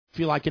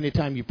feel like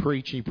anytime you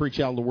preach and you preach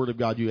out the Word of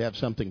God, you have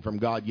something from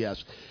God,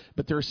 yes.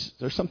 But there's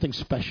something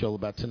special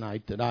about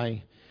tonight that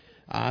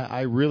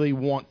I really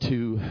want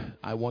to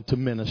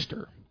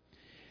minister.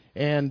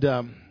 And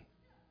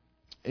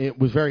it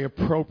was very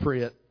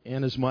appropriate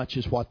in as much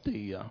as what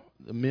the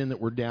men that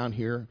were down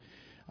here,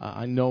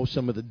 I know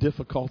some of the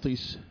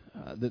difficulties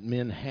that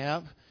men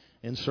have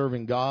in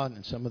serving God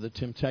and some of the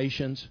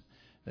temptations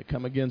that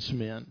come against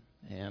men.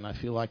 And I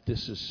feel like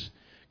this is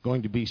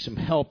going to be some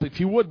help. If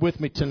you would with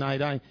me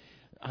tonight, I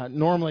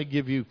normally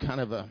give you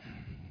kind of a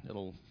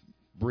little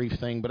brief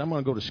thing, but I'm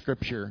going to go to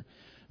Scripture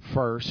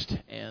first.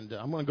 And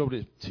I'm going to go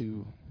to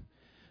 2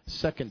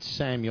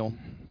 Samuel.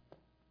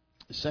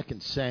 2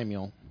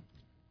 Samuel.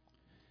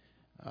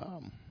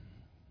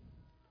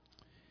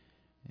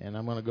 And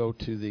I'm going to go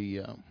to the,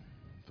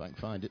 if I can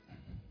find it,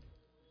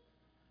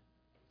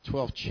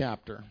 12th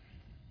chapter.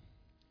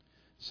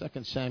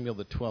 2 Samuel,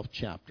 the 12th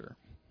chapter.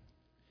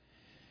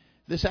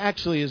 This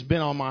actually has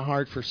been on my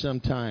heart for some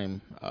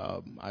time.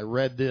 I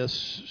read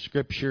this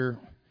scripture,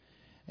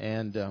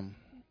 and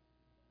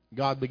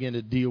God began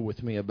to deal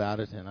with me about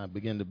it, and I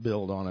began to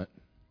build on it.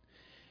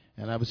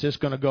 And I was just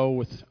going to go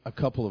with a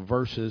couple of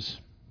verses,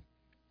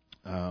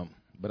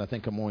 but I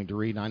think I'm going to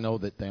read. And I know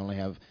that they only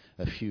have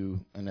a few,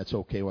 and that's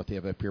okay what they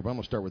have up here, but I'm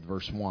going to start with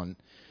verse 1.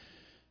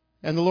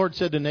 And the Lord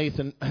said to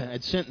Nathan,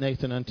 had sent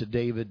Nathan unto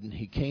David, and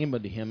he came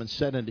unto him and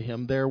said unto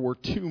him, There were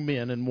 2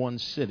 men in one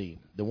city,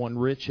 the one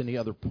rich and the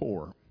other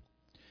poor.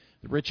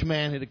 The rich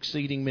man had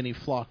exceeding many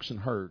flocks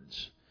and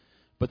herds,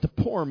 but the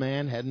poor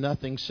man had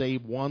nothing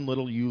save one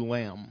little ewe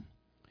lamb,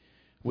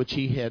 which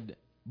he had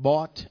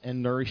bought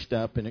and nourished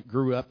up, and it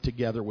grew up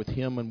together with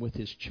him and with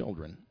his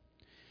children.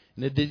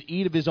 And it did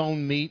eat of his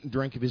own meat and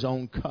drink of his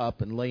own cup,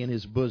 and lay in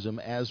his bosom,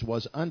 as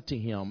was unto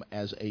him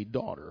as a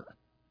daughter.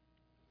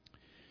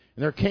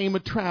 And there came a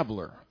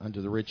traveler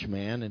unto the rich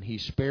man, and he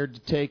spared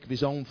to take of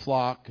his own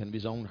flock and of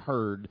his own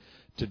herd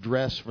to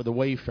dress for the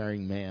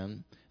wayfaring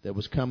man that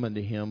was come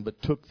unto him,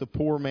 but took the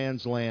poor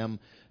man's lamb,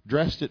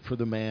 dressed it for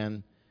the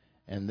man,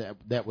 and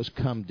that was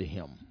come to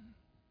him.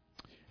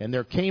 And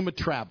there came a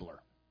traveler.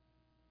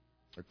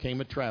 There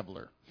came a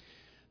traveler.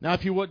 Now,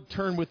 if you would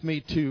turn with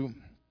me to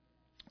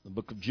the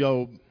book of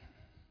Job.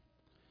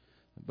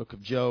 The book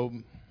of Job.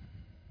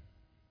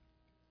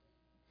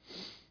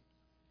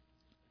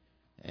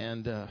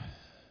 And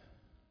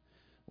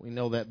we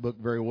know that book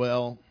very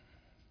well.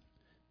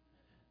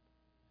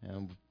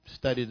 And I've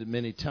studied it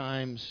many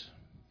times.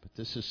 But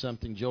this is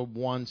something, Job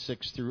 1,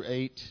 6 through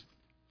 8.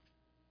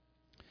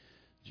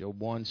 Job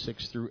 1,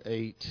 6 through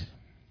 8.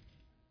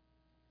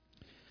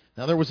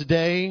 Now there was a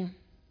day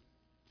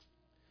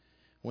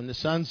when the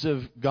sons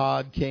of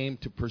God came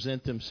to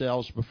present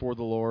themselves before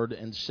the Lord,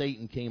 and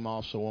Satan came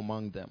also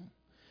among them.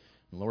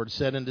 The Lord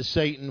said unto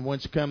Satan,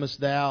 Whence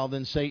comest thou?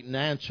 Then Satan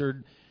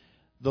answered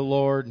the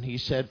Lord, and he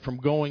said, From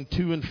going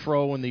to and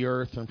fro in the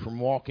earth, and from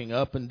walking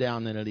up and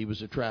down in it. He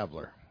was a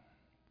traveler.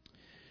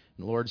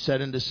 And the Lord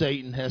said unto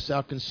Satan, Hast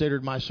thou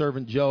considered my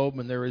servant Job?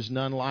 And there is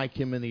none like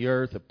him in the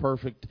earth, a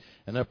perfect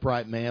and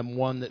upright man,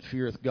 one that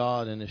feareth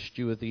God and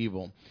escheweth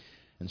evil.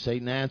 And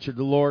Satan answered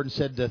the Lord and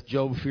said, Doth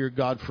Job fear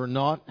God for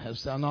naught?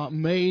 Hast thou not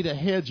made a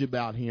hedge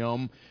about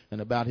him, and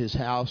about his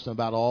house, and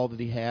about all that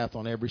he hath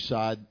on every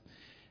side?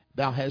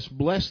 Thou hast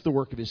blessed the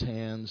work of his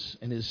hands,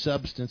 and his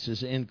substance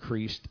is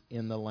increased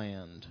in the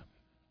land.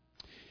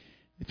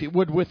 If you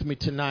would with me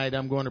tonight,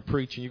 I'm going to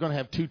preach, and you're going to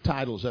have 2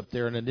 titles up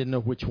there, and I didn't know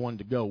which one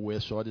to go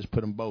with, so I just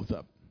put them both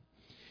up.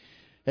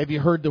 Have you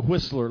heard The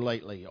Whistler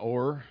lately,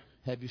 or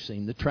have you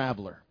seen The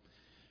Traveler?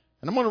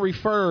 And I'm going to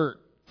refer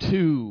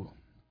to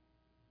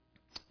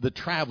the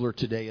traveler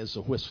today as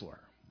the whistler.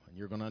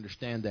 You're going to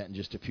understand that in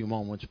just a few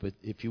moments, but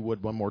if you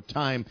would one more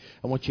time,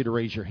 I want you to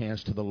raise your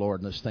hands to the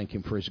Lord and let's thank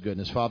Him for His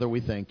goodness. Father,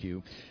 we thank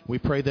You. We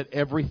pray that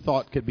every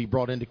thought could be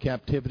brought into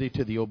captivity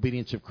to the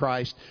obedience of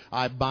Christ.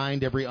 I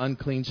bind every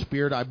unclean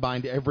spirit. I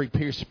bind every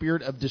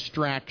spirit of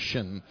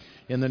distraction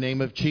in the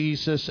name of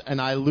Jesus, and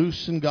I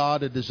loosen,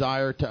 God, a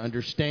desire to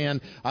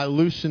understand. I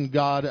loosen,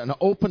 God, an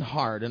open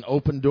heart, an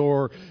open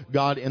door,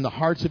 God, in the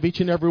hearts of each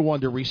and every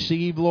one to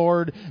receive,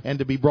 Lord, and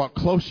to be brought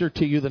closer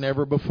to You than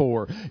ever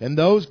before. And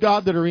those,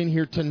 God, that are in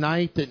here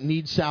tonight that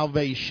need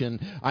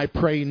salvation, I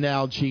pray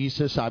now,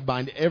 Jesus, I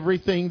bind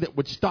everything that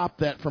would stop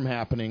that from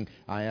happening.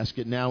 I ask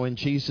it now in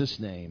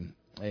Jesus' name.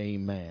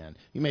 Amen.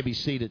 You may be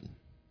seated.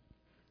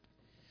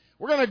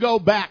 We're going to go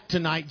back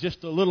tonight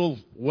just a little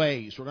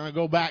ways. We're going to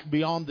go back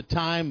beyond the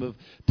time of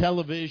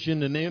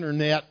television and the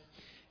internet,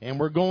 and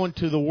we're going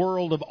to the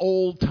world of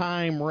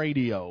old-time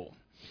radio.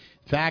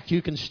 In fact,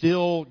 you can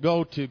still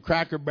go to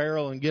Cracker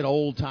Barrel and get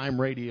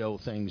old-time radio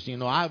things. You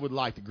know, I would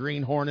like the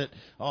Green Hornet,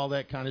 all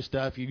that kind of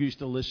stuff. You used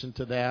to listen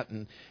to that,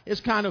 and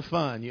it's kind of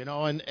fun, you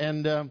know.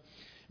 And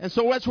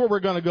so that's where we're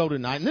going to go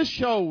tonight. And this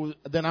show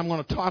that I'm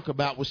going to talk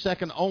about was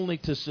second only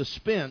to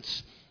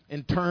Suspense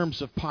in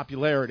terms of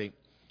popularity.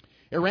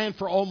 It ran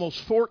for almost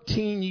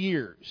 14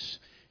 years.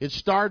 It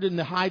started in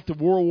the height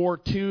of World War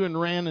II and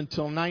ran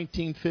until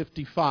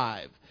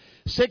 1955.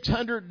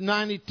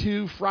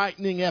 692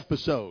 frightening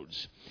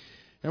episodes.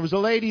 There was a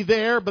lady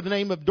there by the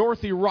name of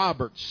Dorothy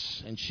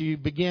Roberts, and she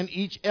began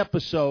each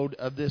episode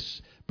of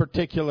this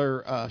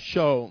particular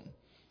show.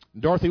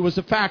 Dorothy was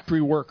a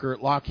factory worker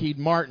at Lockheed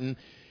Martin,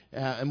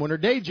 and when her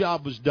day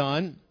job was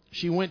done,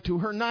 she went to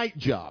her night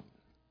job.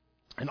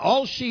 And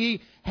all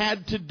she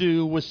had to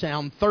do was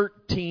sound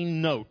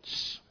 13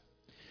 notes.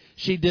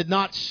 She did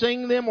not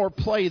sing them or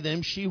play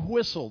them, she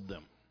whistled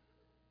them.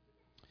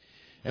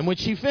 And when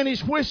she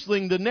finished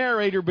whistling, the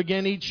narrator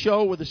began each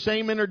show with the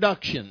same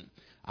introduction.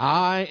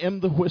 I am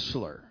the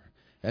whistler,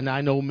 and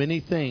I know many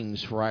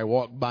things, for I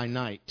walk by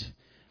night.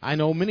 I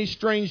know many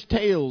strange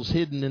tales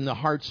hidden in the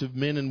hearts of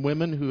men and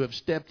women who have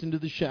stepped into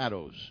the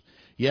shadows.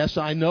 Yes,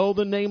 I know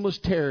the nameless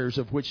terrors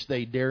of which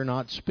they dare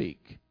not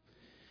speak.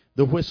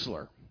 The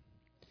whistler.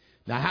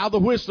 Now, how the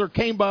whistler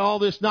came by all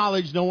this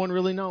knowledge, no one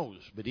really knows,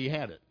 but he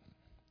had it.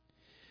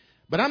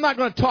 But I'm not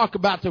going to talk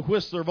about the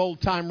whistler of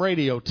old-time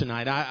radio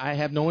tonight. I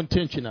have no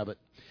intention of it.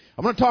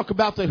 I'm going to talk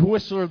about the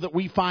whistler that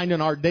we find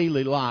in our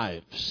daily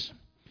lives.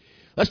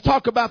 Let's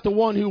talk about the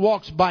one who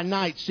walks by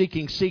night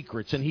seeking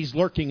secrets, and he's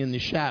lurking in the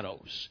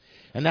shadows.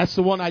 And that's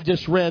the one I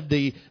just read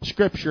the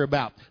scripture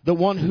about. The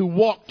one who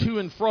walked to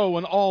and fro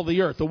in all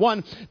the earth. The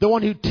one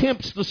who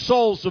tempts the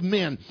souls of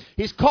men.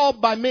 He's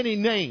called by many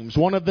names.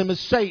 One of them is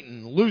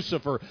Satan,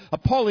 Lucifer,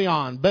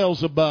 Apollyon,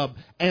 Beelzebub,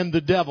 and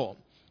the devil.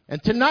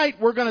 And tonight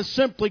we're going to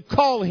simply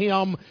call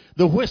him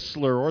the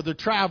whistler, or the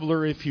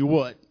traveler, if you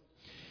would.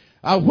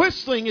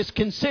 Whistling is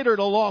considered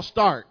a lost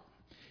art.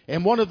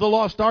 And one of the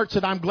lost arts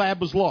that I'm glad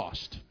was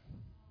lost.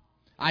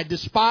 I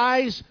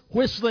despise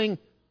whistling,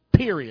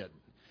 period.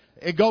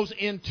 It goes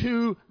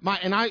into my,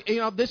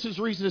 and this is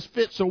the reason this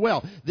fits so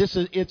well.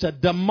 It's a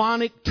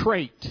demonic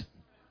trait.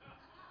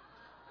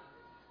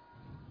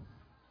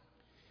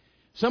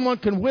 Someone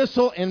can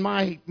whistle and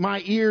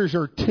my ears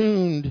are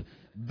tuned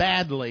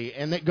badly,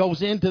 and it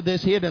goes into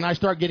this hit and I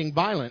start getting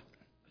violent.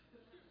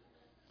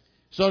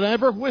 So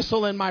never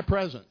whistle in my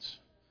presence,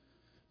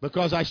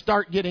 because I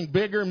start getting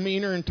bigger,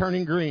 meaner, and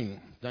turning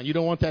green. Now, you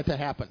don't want that to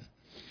happen.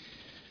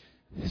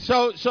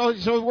 So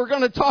we're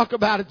going to talk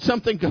about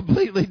something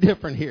completely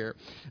different here.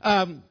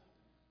 Now,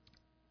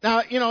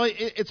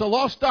 it's a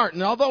lost art,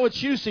 and although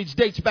its usage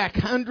dates back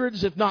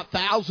hundreds, if not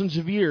thousands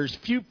of years,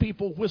 few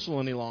people whistle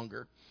any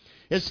longer.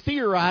 It's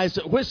theorized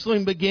that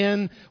whistling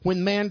began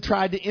when man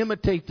tried to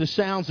imitate the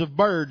sounds of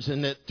birds,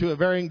 and that to a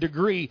varying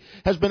degree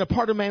has been a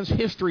part of man's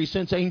history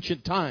since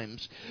ancient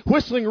times.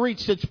 Whistling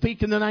reached its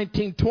peak in the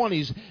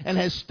 1920s and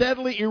has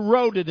steadily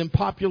eroded in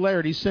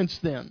popularity since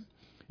then.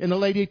 In the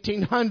late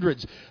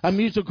 1800s, a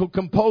musical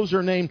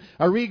composer named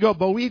Arrigo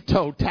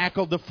Boito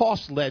tackled the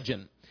Faust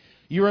legend.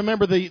 You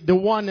remember the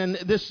one, and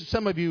this,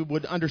 some of you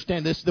would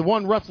understand this, the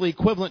one roughly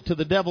equivalent to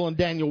the devil in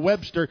Daniel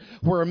Webster,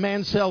 where a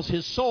man sells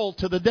his soul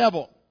to the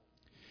devil.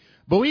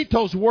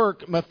 Boito's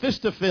work,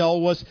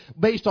 Mephistopheles, was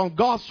based on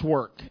Gothe's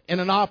work in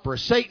an opera.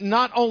 Satan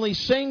not only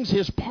sings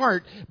his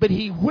part, but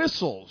he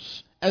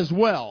whistles as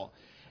well.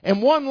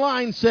 And one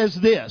line says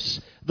this: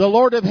 the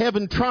Lord of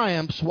heaven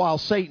triumphs while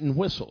Satan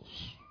whistles.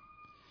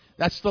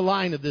 That's the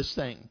line of this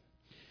thing.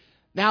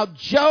 Now,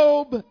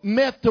 Job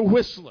met the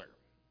whistler,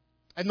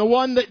 and the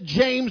one that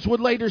James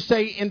would later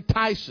say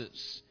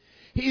entices.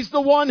 He's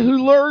the one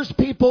who lures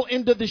people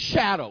into the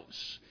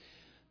shadows.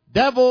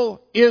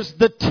 Devil is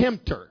the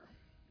tempter.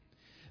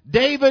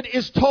 David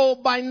is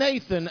told by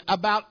Nathan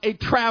about a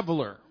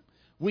traveler.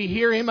 We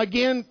hear him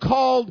again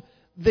called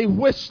the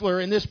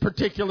whistler in this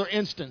particular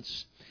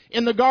instance.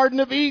 In the Garden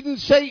of Eden,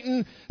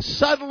 Satan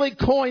subtly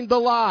coined the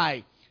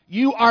lie: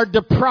 you are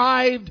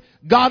deprived.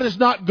 God is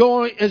not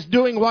doing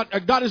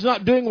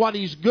what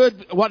is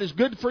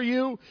good for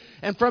you.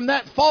 And from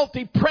that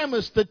faulty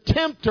premise, the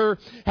tempter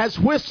has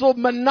whistled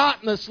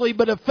monotonously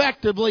but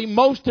effectively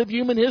most of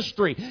human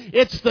history.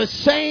 It's the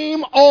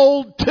same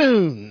old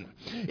tune.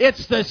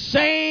 It's the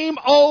same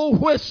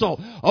old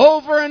whistle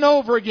over and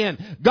over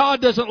again.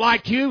 God doesn't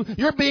like you.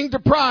 You're being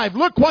deprived.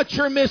 Look what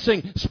you're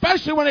missing,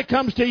 especially when it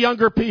comes to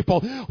younger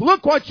people.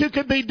 Look what you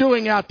could be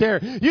doing out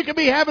there. You could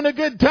be having a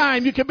good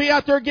time. You could be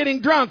out there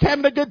getting drunk,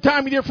 having a good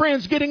time with your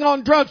friends, getting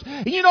on drugs.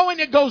 And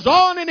it goes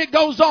on and it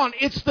goes on.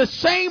 It's the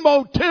same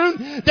old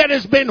tune that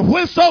has been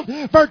whistled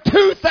for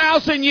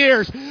 2,000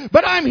 years.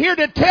 But I'm here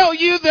to tell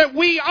you that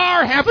we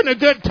are having a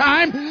good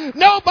time.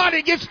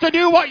 Nobody gets to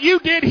do what you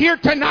did here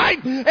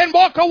tonight and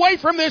walk away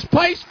from this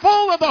place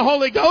full of the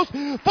Holy Ghost,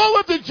 full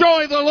of the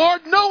joy of the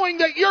Lord, knowing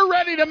that you're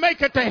ready to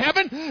make it to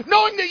heaven,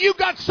 knowing that you've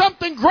got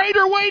something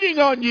greater waiting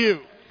on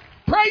you.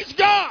 Praise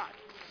God.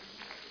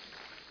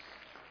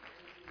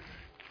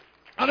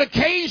 On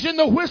occasion,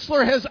 the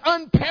whistler has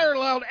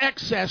unparalleled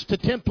access to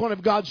tempt one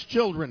of God's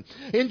children.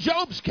 In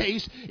Job's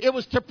case, it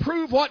was to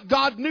prove what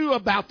God knew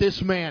about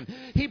this man.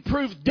 He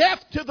proved deaf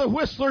to the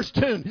whistler's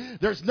tune.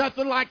 There's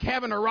nothing like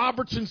having a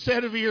Robertson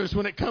set of ears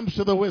when it comes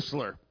to the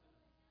whistler.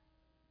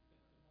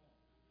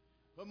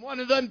 When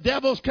one of them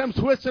devils comes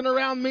whistling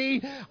around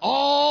me,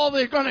 all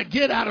they're going to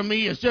get out of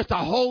me is just a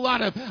whole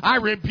lot of, I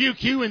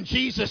rebuke you in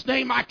Jesus'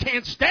 name. I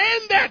can't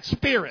stand that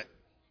spirit.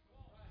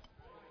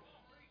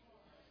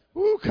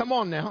 Ooh, come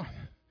on now.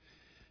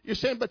 You're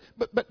saying,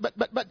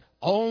 but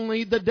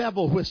only the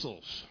devil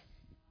whistles.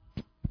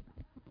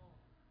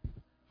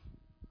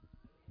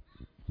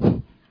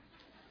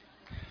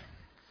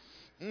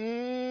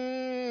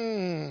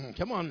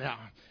 Come on now.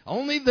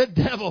 Only the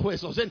devil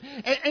whistles. And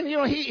you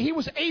know,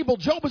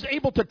 Job was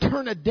able to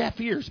turn a deaf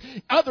ears.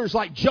 Others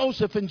like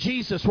Joseph and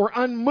Jesus were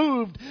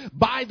unmoved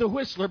by the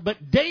whistler,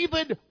 but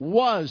David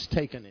was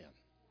taken in.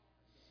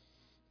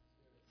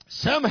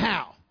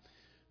 Somehow,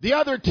 the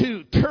other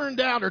two tuned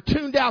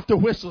out the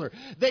whistler.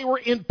 They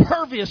were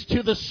impervious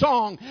to the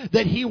song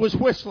that he was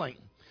whistling.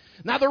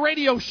 Now, the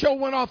radio show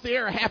went off the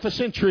air half a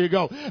century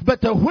ago,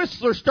 but the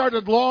whistler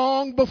started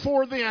long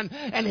before then,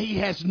 and he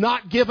has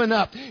not given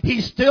up.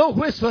 He's still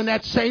whistling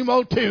that same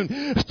old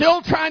tune,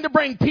 still trying to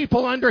bring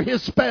people under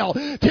his spell,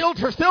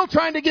 still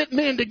trying to get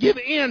men to give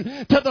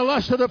in to the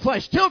lust of the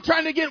flesh, still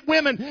trying to get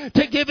women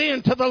to give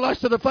in to the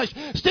lust of the flesh,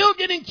 still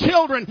getting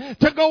children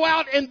to go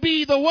out and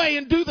be the way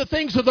and do the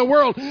things of the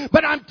world.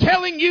 But I'm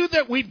telling you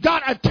that we've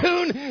got a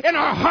tune in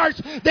our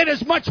hearts that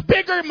is much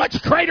bigger,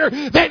 much greater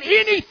than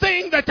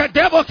anything that the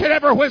devil can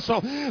ever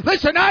whistle.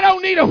 Listen, I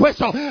don't need a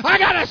whistle. I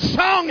got a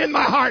song in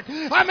my heart.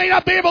 I may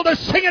not be able to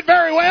sing it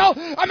very well.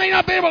 I may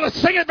not be able to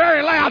sing it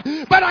very loud,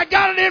 but I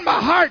got it in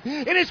my heart,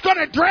 and it's going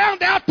to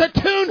drown out the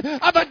tune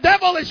of the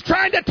devil that's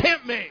trying to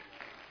tempt me.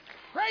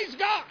 Praise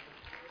God.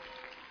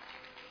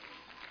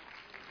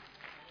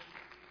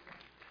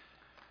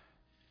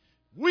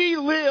 We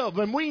live,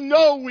 and we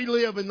know we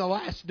live in the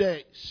last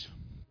days.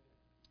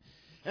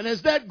 And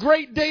as that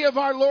great day of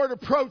our Lord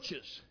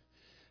approaches,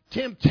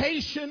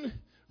 temptation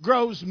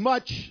grows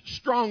much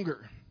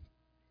stronger.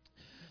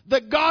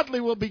 The godly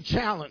will be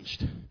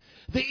challenged.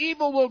 The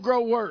evil will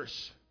grow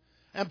worse.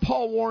 And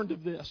Paul warned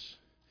of this.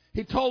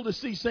 He told us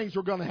these things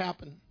were going to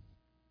happen.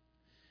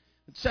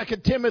 In 2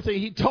 Timothy,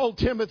 he told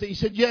Timothy, he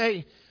said,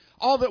 yea,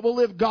 all that will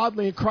live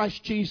godly in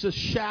Christ Jesus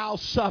shall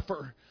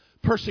suffer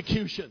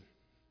persecution.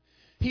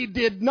 He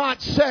did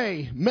not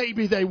say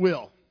maybe they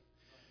will.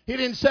 He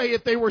didn't say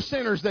if they were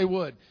sinners they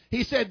would.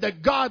 He said the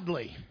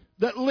godly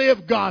that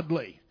live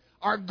godly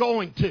are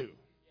going to.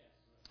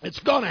 It's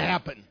going to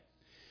happen.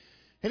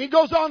 And he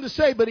goes on to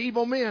say, but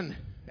evil men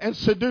and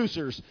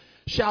seducers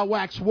shall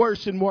wax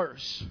worse and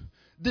worse,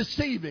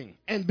 deceiving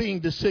and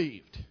being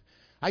deceived.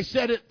 I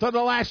said it for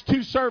the last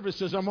two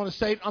services. I'm going to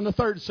say it on the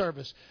third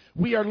service.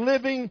 We are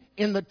living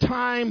in the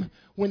time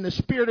when the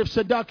spirit of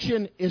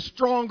seduction is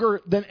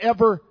stronger than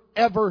ever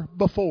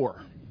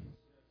before.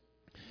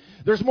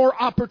 There's more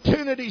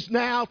opportunities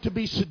now to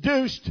be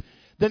seduced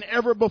than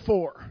ever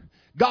before.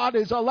 God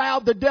has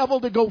allowed the devil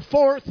to go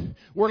forth.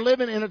 We're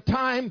living in a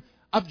time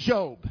of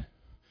Job,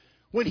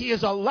 when he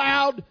has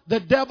allowed the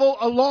devil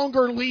a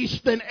longer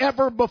leash than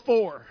ever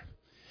before.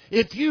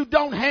 If you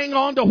don't hang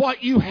on to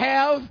what you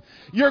have,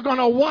 you're going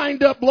to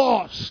wind up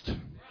lost.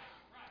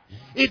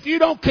 If you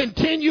don't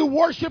continue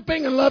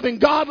worshiping and loving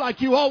God like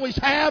you always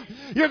have,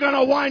 you're going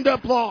to wind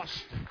up lost.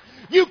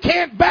 You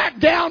can't back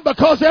down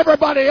because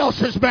everybody else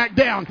has backed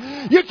down.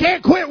 You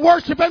can't quit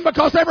worshiping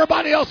because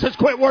everybody else has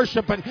quit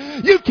worshiping.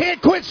 You can't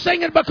quit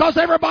singing because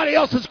everybody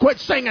else has quit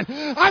singing.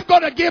 I'm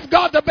going to give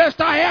God the best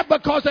I have,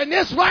 because in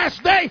this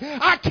last day,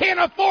 I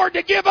can't afford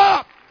to give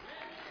up.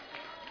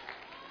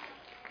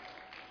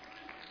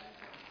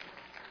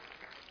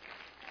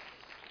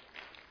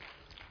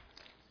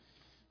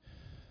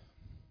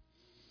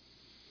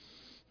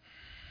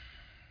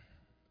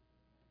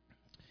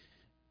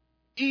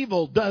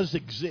 Evil does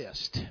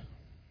exist.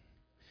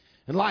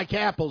 And like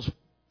apples,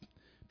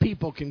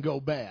 people can go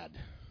bad.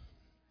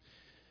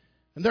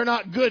 And they're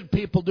not good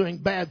people doing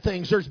bad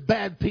things. There's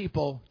bad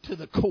people to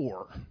the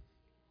core,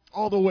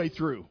 all the way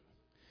through.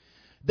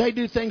 They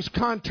do things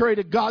contrary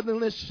to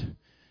godliness,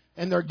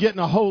 and they're getting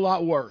a whole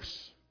lot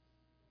worse.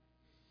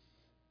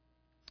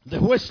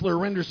 The whistler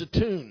renders a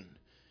tune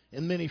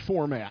in many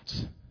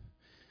formats.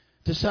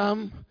 To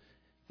some,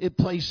 it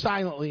plays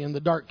silently in the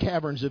dark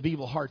caverns of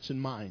evil hearts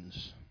and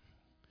minds.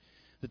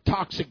 The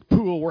toxic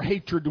pool where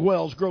hatred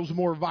dwells grows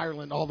more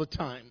violent all the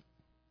time.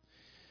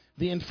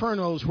 The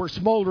infernos where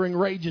smoldering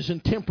rages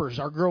and tempers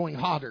are growing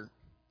hotter.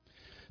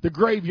 The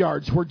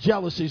graveyards where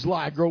jealousies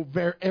lie grow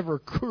ever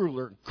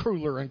crueler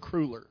and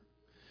crueler.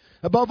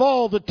 Above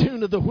all, the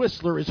tune of the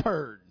whistler is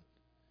heard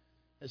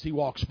as he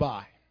walks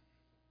by.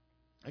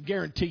 I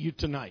guarantee you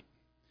tonight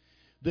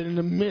that in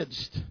the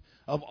midst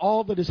of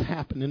all that has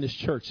happened in this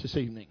church this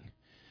evening,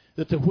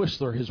 that the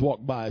whistler has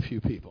walked by a few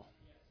people.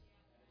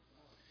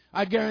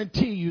 I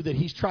guarantee you that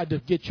he's tried to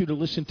get you to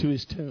listen to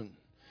his tune.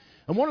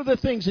 And one of the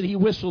things that he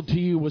whistled to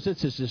you was,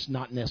 this is just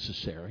not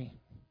necessary.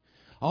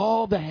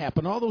 All that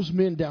happened, all those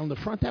men down the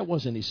front, that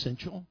wasn't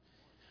essential.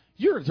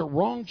 You're at the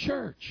wrong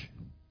church.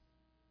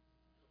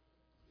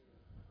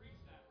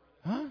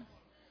 Huh?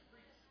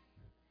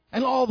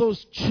 And all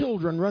those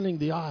children running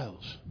the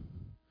aisles.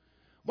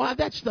 Why,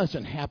 that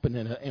doesn't happen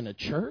in a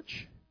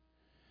church.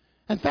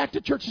 In fact,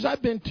 the churches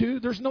I've been to,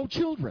 there's no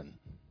children.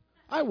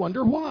 I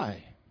wonder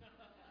why.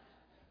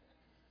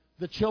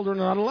 The children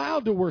are not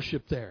allowed to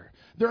worship there.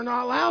 They're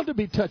not allowed to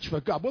be touched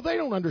with God. Well, they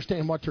don't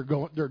understand what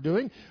they're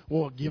doing.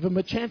 Well, give them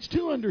a chance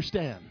to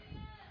understand.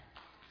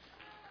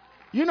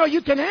 You know,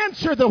 you can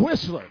answer the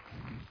whistler.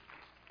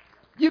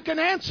 You can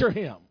answer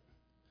him.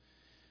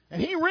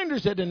 And he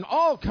renders it in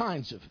all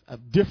kinds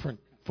of different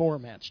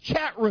formats.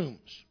 Chat rooms.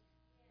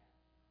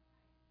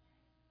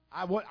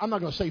 I'm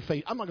not going to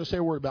say I'm not going to say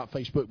a word about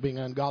Facebook being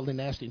ungodly,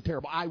 nasty, and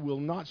terrible. I will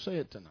not say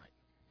it tonight.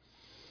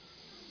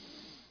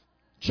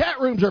 Chat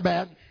rooms are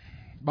bad.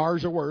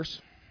 Bars are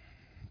worse.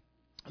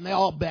 And they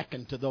all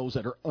beckon to those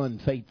that are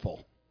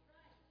unfaithful.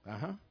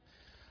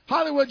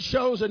 Hollywood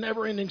shows a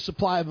never-ending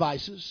supply of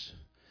vices.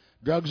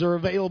 Drugs are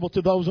available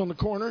to those on the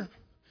corner.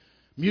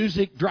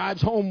 Music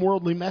drives home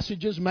worldly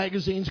messages,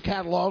 magazines,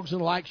 catalogs, and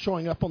the like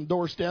showing up on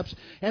doorsteps.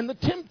 And the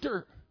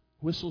tempter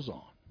whistles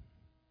on.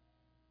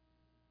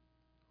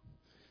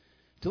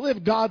 To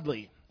live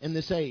godly in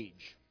this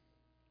age,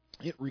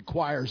 it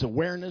requires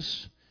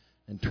awareness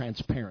and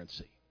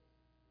transparency.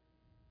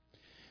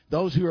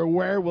 Those who are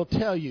aware will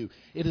tell you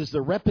it is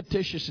the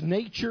repetitious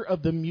nature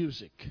of the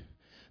music,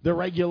 the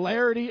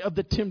regularity of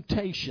the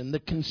temptation, the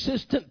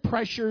consistent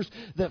pressures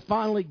that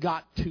finally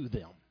got to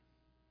them.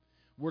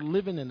 We're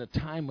living in a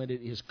time when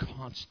it is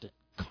constant.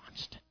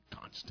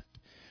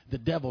 The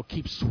devil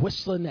keeps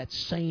whistling that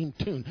same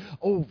tune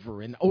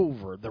over and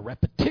over. The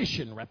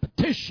repetition.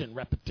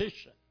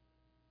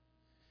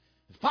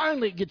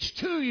 Finally it gets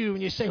to you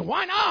and you say,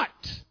 why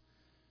not?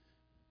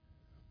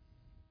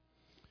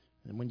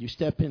 And when you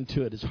step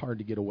into it, it's hard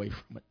to get away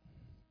from it.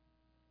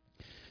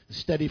 The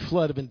steady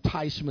flood of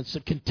enticements, the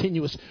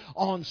continuous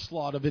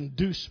onslaught of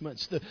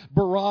inducements, the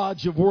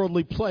barrage of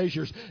worldly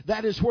pleasures,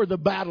 that is where the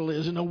battle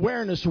is. And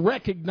awareness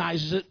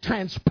recognizes it.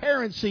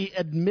 Transparency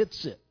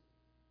admits it.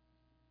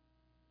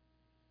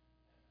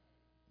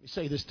 Let me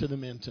say this to the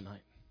men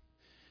tonight.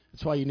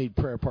 That's why you need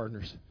prayer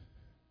partners.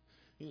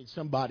 You need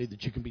somebody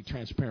that you can be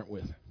transparent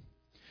with.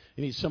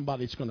 You need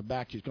somebody that's going to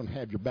back you, that's going to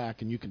have your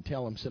back, and you can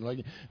tell them, say,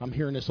 I'm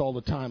hearing this all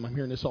the time.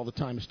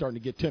 It's starting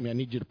to get to me. I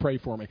need you to pray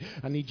for me.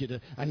 I need you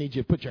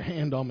to put your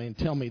hand on me and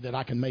tell me that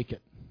I can make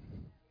it.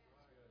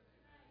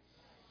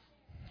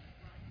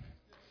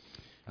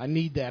 I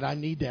need that.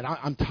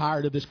 I'm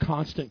tired of this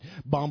constant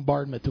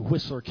bombardment. The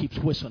whistler keeps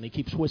whistling. He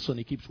keeps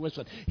whistling.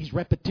 He's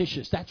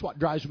repetitious. That's what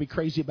drives me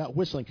crazy about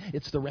whistling.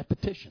 It's the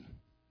repetition.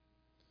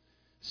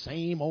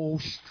 Same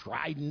old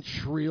strident,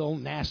 shrill,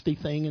 nasty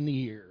thing in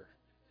the ear.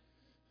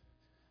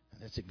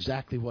 And that's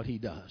exactly what he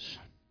does.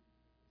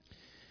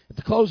 At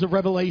the close of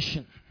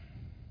Revelation,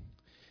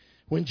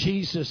 when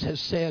Jesus has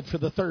said for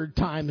the third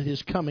time that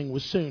his coming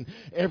was soon,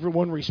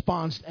 everyone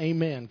responds,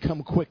 Amen,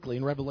 come quickly,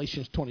 in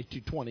Revelation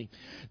 22:20.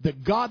 The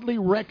godly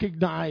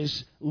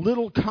recognize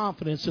little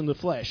confidence in the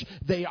flesh.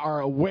 They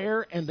are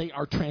aware and they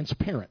are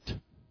transparent.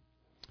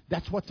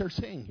 That's what they're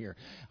saying here.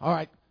 All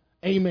right,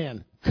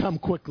 amen. Come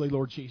quickly,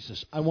 Lord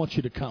Jesus. I want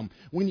you to come.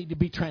 We need to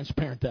be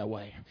transparent that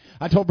way.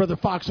 I told Brother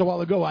Fox a while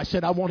ago, I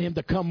said I want him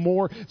to come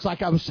more. It's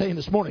like I was saying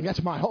this morning.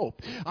 That's my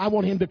hope. I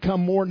want him to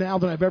come more now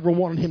than I've ever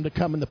wanted him to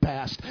come in the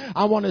past.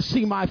 I want to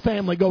see my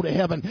family go to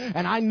heaven.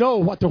 And I know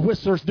what the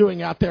whistler's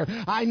doing out there.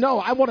 I know.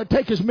 I want to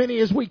take as many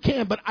as we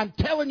can. But I'm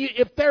telling you,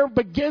 if there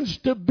begins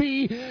to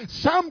be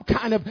some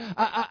kind of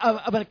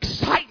an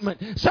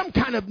excitement, some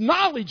kind of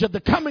knowledge of the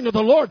coming of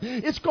the Lord,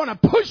 it's going to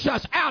push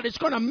us out. It's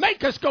going to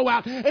make us go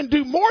out and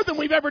do more than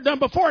we've ever done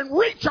before and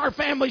reach our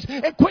families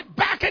and quit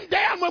backing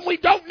down when we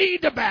don't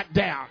need to back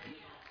down.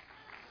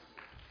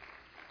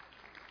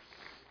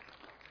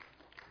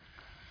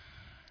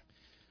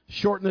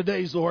 Shorten the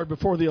days, Lord,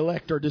 before the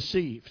elect are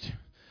deceived.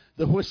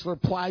 The whistler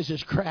plies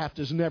his craft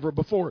as never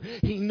before.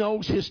 He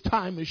knows his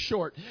time is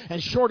short.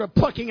 And short of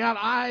plucking out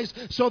eyes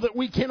so that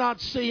we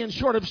cannot see, and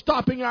short of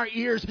stopping our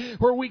ears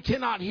where we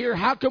cannot hear,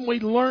 how can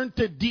we learn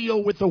to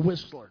deal with the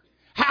whistler?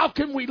 How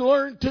can we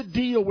learn to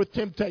deal with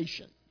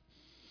temptation?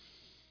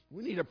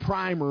 We need a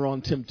primer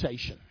on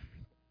temptation.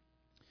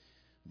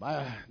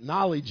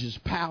 Knowledge is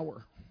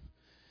power.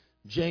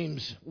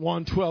 James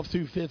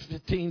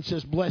 1:12-15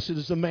 says, Blessed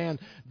is the man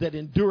that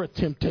endureth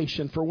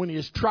temptation, for when he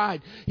is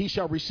tried, he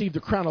shall receive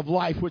the crown of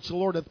life, which the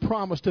Lord hath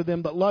promised to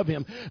them that love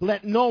him.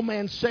 Let no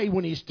man say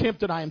when he is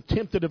tempted, I am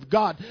tempted of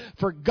God.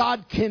 For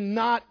God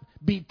cannot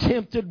be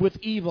tempted with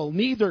evil,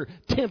 neither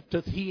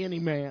tempteth he any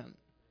man.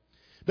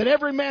 But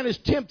every man is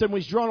tempted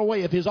when he's drawn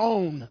away of his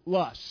own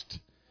lust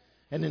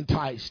and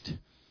enticed.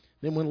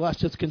 Then when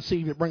lust is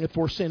conceived, it bringeth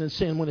forth sin, and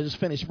sin, when it is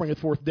finished, bringeth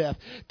forth death.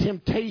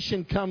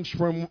 Temptation comes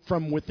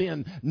from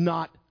within,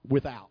 not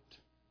without.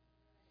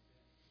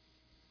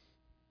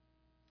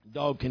 A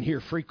dog can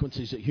hear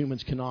frequencies that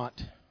humans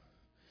cannot.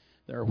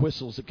 There are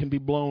whistles that can be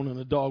blown, and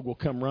a dog will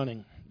come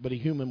running. But a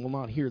human will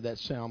not hear that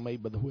sound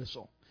made by the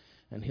whistle,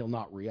 and he'll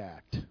not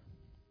react.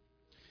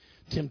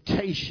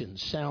 Temptation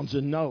sounds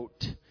a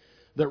note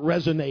that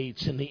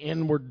resonates in the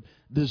inward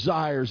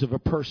desires of a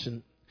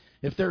person.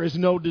 If there is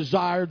no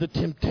desire, the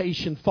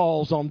temptation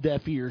falls on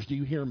deaf ears. Do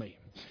you hear me?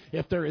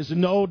 If there is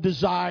no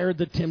desire,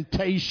 the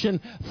temptation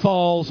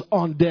falls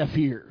on deaf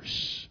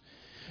ears.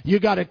 You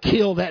got to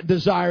kill that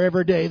desire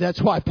every day.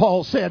 That's why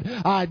Paul said,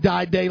 I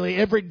die daily.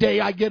 Every day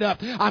I get up,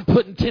 I'm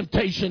putting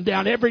temptation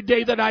down. Every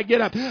day that I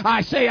get up,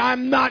 I say,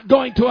 I'm not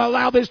going to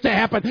allow this to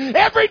happen.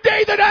 Every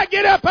day that I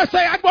get up, I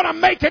say, I'm going to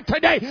make it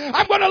today.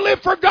 I'm going to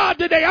live for God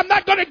today. I'm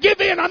not going to give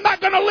in. I'm not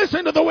going to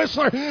listen to the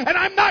whistler. And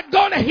I'm not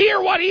going to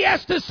hear what he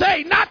has to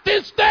say. Not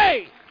this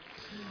day.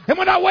 And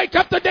when I wake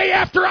up the day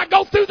after, I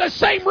go through the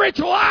same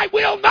ritual. I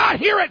will not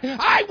hear it.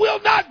 I will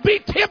not be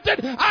tempted.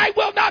 I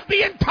will not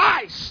be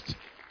enticed.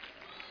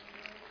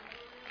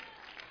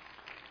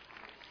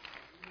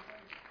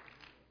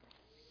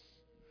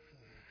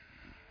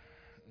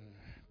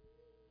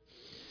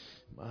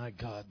 My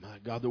God, my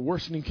God. The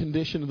worsening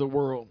condition of the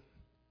world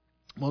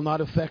will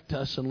not affect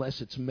us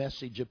unless its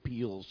message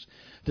appeals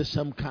to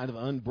some kind of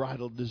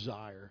unbridled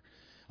desire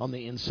on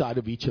the inside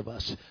of each of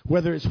us.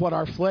 Whether it's what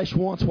our flesh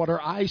wants, what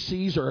our eye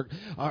sees, or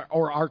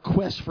our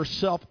quest for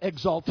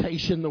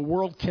self-exaltation, the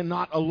world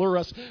cannot allure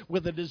us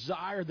with a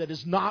desire that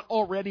is not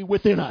already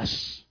within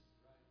us.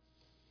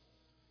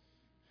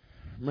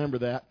 Remember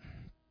that.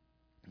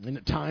 And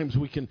at times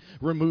we can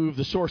remove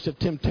the source of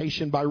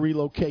temptation by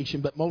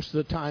relocation, but most of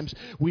the times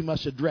we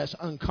must address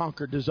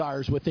unconquered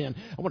desires within.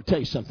 I want to tell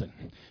you something.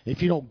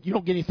 If you don't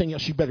get anything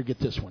else, you better get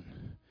this one.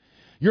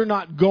 You're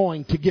not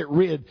going to get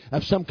rid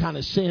of some kind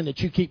of sin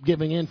that you keep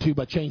giving into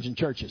by changing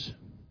churches.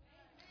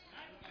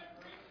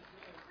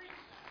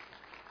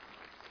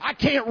 I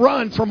can't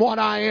run from what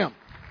I am.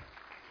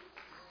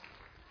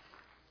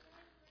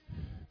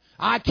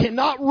 I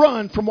cannot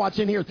run from what's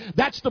in here.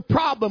 That's the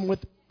problem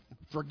with,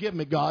 forgive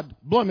me, God,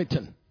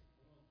 Bloomington.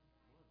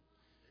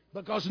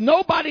 Because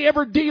nobody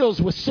ever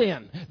deals with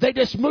sin. They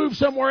just move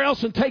somewhere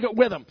else and take it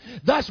with them.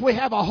 Thus, we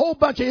have a whole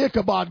bunch of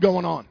Ichabod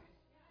going on.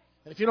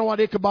 And if you know what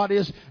Ichabod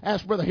is,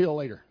 ask Brother Hill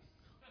later.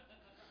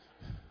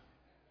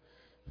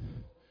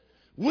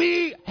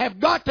 We have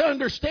got to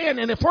understand,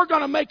 and if we're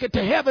going to make it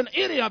to heaven,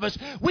 any of us,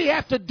 we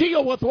have to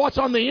deal with what's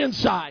on the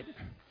inside.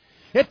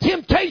 If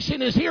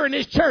temptation is here in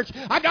this church,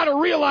 I got to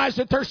realize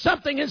that there's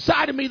something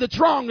inside of me that's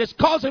wrong, that's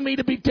causing me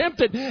to be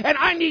tempted, and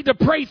I need to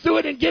pray through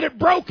it and get it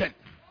broken.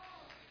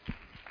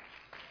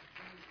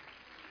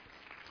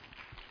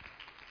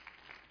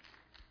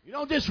 You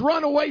don't just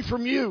run away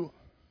from you.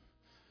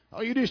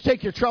 All you do is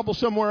take your trouble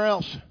somewhere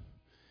else.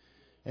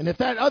 And if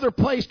that other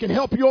place can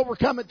help you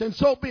overcome it, then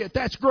so be it.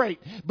 That's great.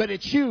 But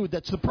it's you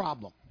that's the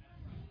problem.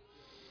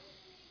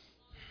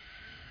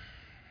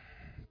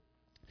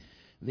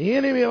 The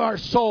enemy of our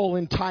soul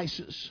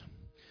entices.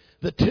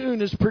 The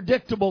tune is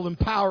predictable and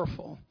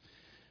powerful,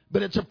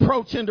 but its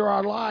approach into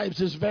our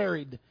lives is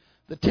varied.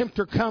 The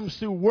tempter comes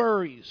through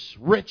worries,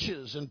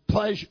 riches, and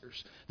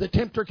pleasures. The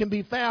tempter can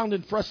be found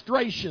in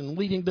frustration,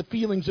 leading to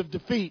feelings of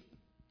defeat.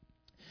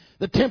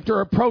 The tempter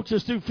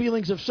approaches through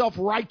feelings of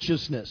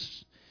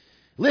self-righteousness.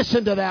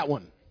 Listen to that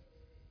one.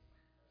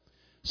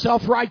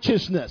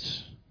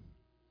 Self-righteousness.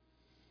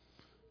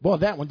 Boy,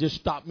 that one just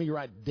stopped me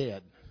right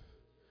dead.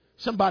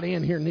 Somebody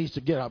in here needs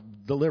to get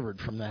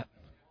delivered from that.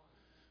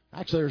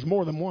 Actually, there's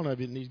more than one of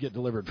you that needs to get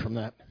delivered from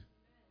that.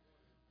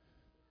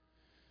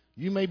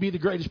 You may be the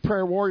greatest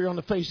prayer warrior on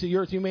the face of the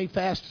earth. You may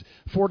fast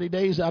 40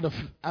 days out of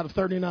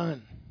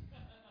 39.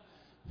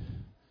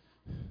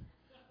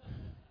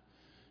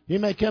 You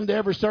may come to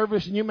every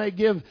service and you may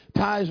give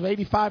tithes of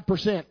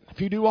 85%.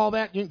 If you do all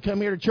that, you can come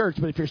here to church.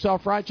 But if you're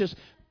self-righteous,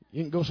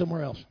 you can go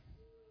somewhere else.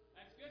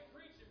 That's good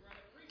preaching,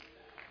 brother.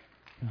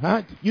 Preach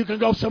that. You can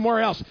go somewhere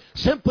else.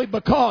 Simply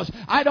because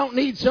I don't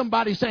need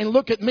somebody saying,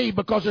 look at me,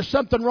 because there's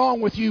something wrong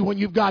with you when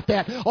you've got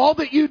that. All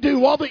that you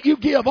do, all that you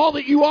give, all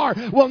that you are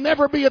will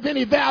never be of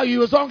any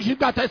value as long as you've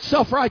got that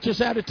self-righteous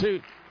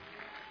attitude.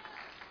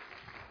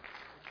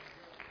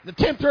 The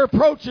tempter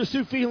approaches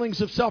through feelings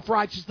of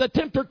self-righteousness. The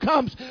tempter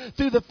comes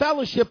through the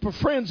fellowship of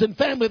friends and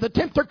family. The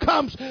tempter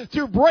comes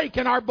through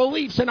breaking our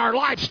beliefs and our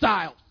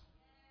lifestyle.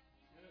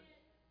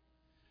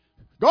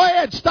 Go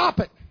ahead, stop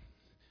it.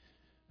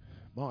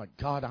 Boy,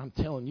 God, I'm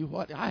telling you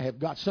what, I have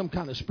got some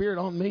kind of spirit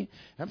on me.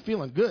 I'm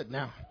feeling good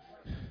now.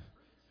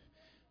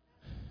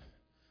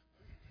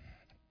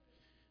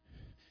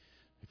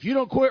 If you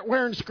don't quit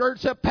wearing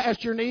skirts up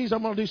past your knees,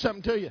 I'm going to do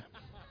something to you.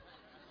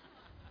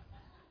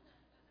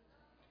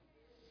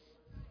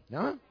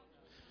 Huh?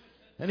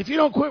 And if you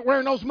don't quit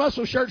wearing those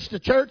muscle shirts to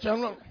church, I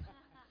don't know.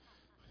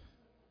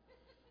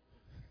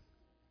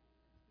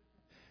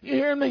 You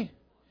hear me?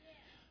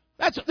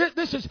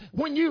 This is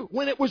when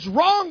it was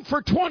wrong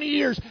for 20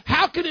 years,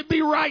 how could it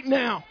be right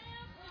now?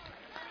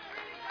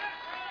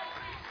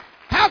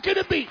 How could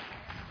it be?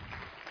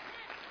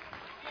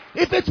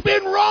 If it's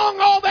been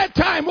wrong all that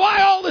time,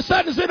 why all of a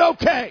sudden is it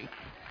okay?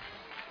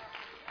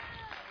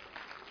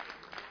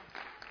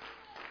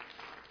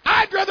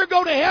 I'd rather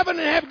go to heaven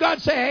and have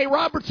God say, hey,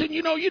 Robertson,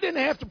 you didn't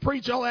have to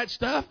preach all that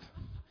stuff.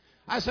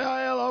 I say,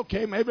 well,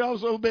 okay, maybe I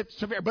was a little bit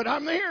severe, but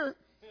I'm here.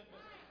 That's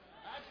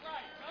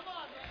right. Come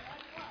on, man.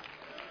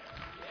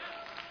 That's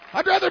right.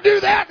 I'd rather do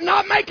that and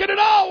not make it at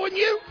all, wouldn't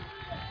you?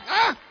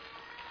 Huh?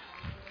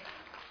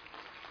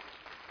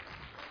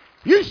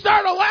 You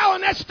start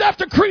allowing that stuff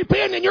to creep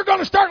in and you're going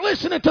to start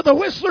listening to the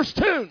Whistler's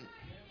tune.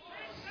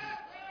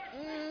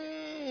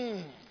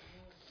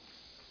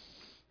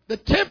 The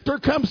tempter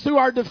comes through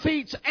our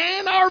defeats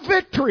and our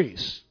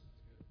victories.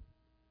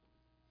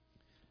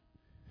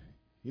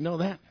 You know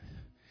that?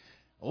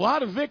 A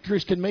lot of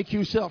victories can make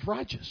you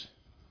self-righteous.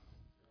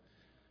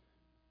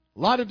 A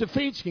lot of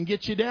defeats can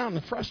get you down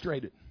and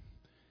frustrated.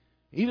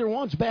 Either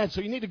one's bad, so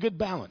you need a good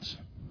balance.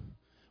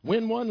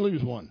 Win one,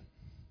 lose one.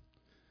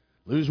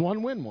 Lose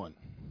one, win one.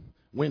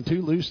 Win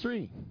two, lose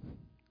three.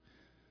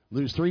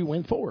 Lose three,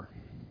 win four.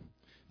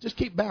 Just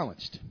keep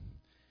balanced.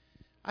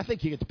 I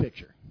think you get the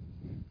picture.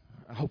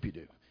 I hope you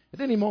do. At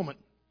any moment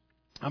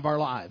of our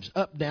lives,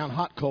 up, down,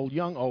 hot, cold,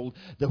 young, old,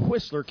 the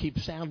whistler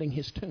keeps sounding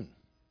his tune.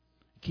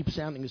 Keeps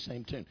sounding the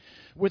same tune.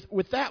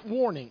 With that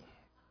warning,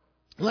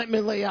 let me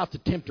lay out the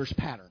tempter's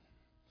pattern.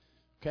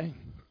 Okay?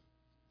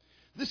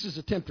 This is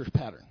a tempter's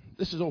pattern.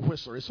 This is old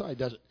Whistler. This is how he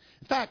does it.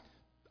 In fact,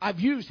 I've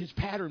used his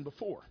pattern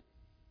before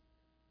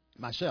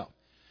myself.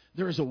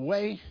 There is a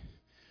way,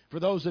 for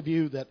those of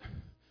you that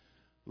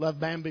love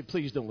Bambi,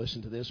 please don't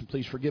listen to this, and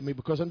please forgive me,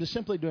 because I'm just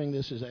simply doing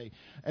this as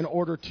in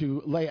order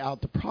to lay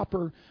out the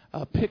proper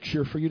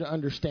picture for you to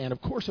understand.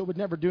 Of course, I would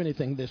never do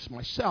anything this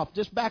myself.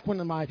 Just back when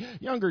in my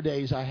younger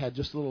days, I had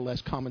just a little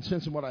less common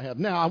sense than what I have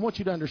now. I want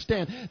you to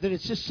understand that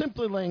it's just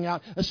simply laying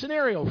out a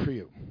scenario for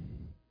you.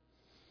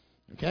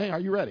 Okay, are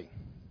you ready?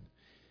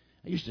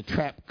 I used to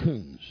trap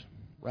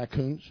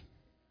raccoons.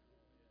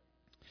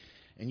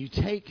 And you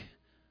take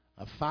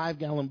a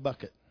 5-gallon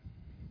bucket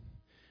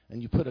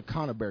and you put a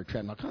conibear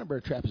trap. Now, a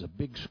conibear trap is a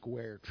big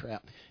square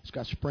trap. It's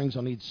got springs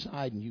on each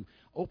side, and you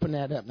open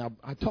that up. Now,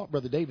 I taught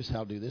Brother Davis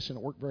how to do this, and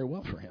it worked very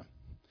well for him.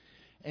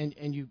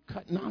 And you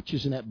cut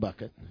notches in that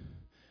bucket,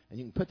 and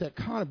you can put that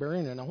conibear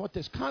in there. Now, what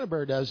this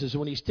conibear does is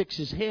when he sticks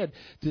his head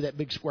through that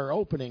big square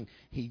opening,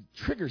 he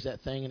triggers that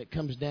thing, and it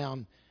comes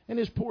down, and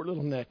his poor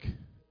little neck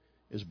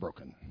is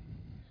broken.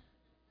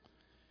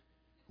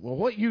 Well,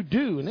 what you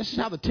do, and this is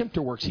how the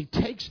tempter works, he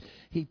takes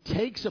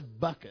a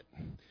bucket,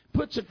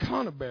 puts a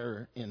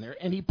conibear in there,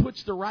 and he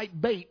puts the right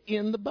bait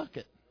in the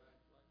bucket.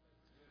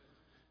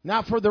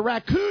 Now, for the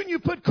raccoon, you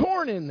put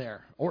corn in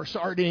there, or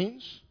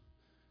sardines.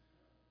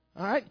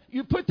 All right?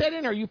 You put that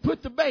in there. You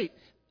put the bait.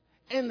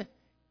 And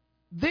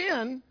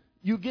then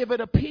you give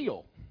it a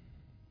peel.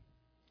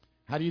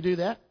 How do you do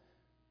that?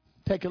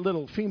 Take a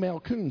little female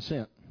coon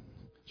scent.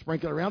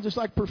 Sprinkle it around just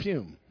like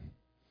perfume.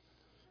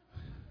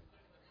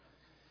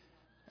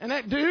 And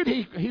that dude,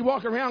 he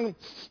walks around,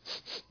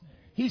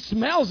 he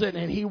smells it,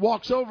 and he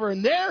walks over,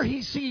 and there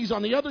he sees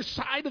on the other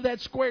side of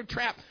that square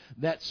trap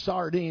that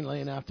sardine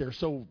laying out there,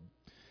 so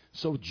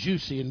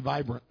juicy and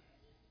vibrant.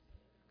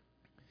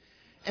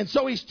 And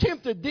so he's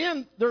tempted.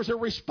 Then there's a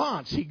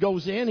response. He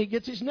goes in, he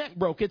gets his neck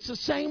broke. It's the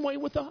same way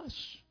with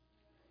us.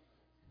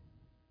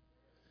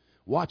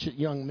 Watch it,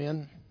 young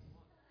men.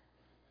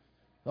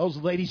 Those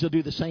ladies will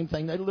do the same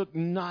thing. They look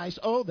nice.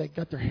 Oh, they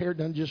got their hair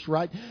done just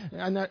right,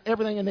 and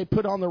everything, and they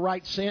put on the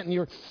right scent,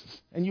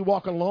 and you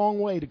walk a long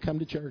way to come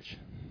to church.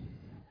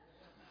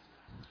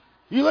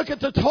 You look at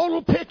the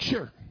total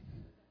picture.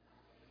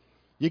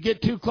 You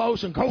get too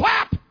close and go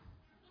whap.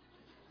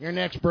 Your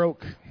neck's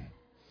broke.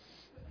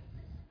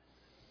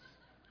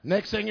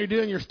 Next thing you're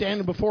doing, you're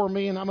standing before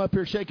me, and I'm up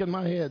here shaking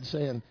my head,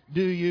 saying,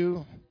 "Do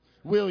you?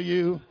 Will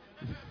you?"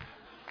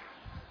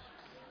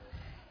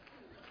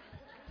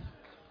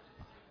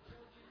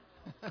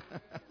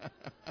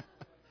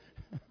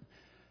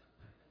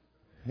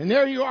 And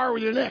there you are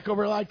with your neck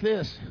over like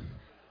this.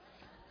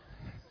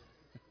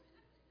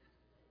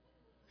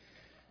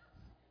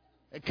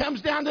 It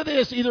comes down to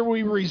this. Either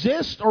we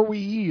resist or we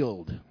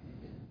yield.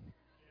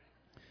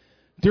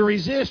 To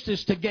resist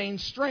is to gain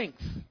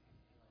strength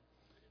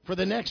for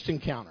the next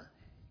encounter.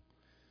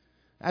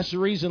 That's the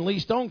reason Lee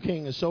Stone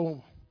King is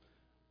so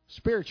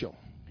spiritual.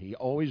 He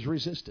always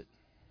resisted.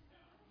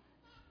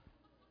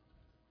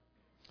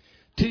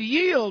 To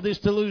yield is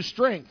to lose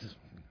strength.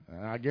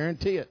 I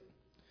guarantee it.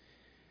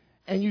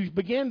 And you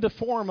begin to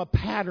form a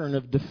pattern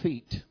of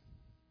defeat.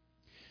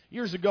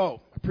 Years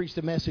ago, I preached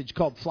a message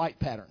called Flight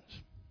Patterns.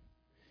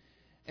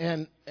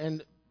 And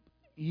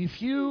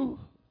if you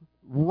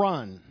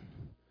run,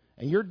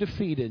 and you're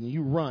defeated, and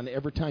you run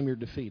every time you're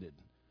defeated,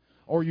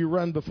 or you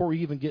run before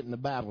you even get in the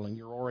battle and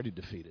you're already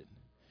defeated,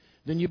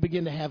 then you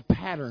begin to have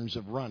patterns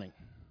of running.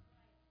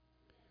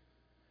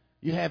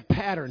 You have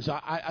patterns.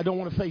 I don't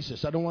want to face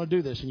this. I don't want to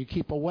do this. And you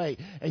keep away.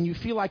 And you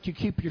feel like you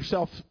keep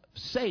yourself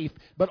safe,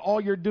 but all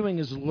you're doing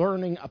is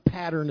learning a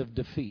pattern of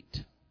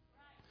defeat.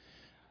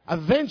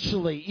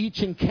 Eventually,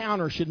 each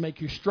encounter should make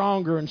you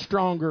stronger and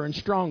stronger and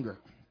stronger.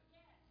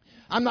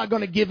 I'm not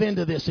going to give in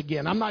to this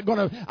again. I'm not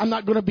going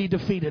to be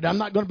defeated. I'm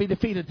not going to be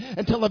defeated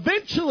until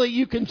eventually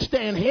you can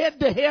stand head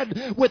to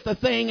head with the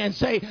thing and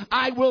say,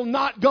 I will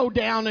not go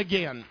down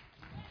again.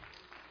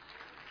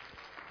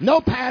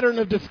 No pattern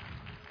of defeat.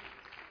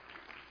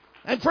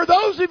 And for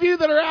those of you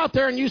that are out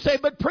there and you say,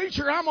 but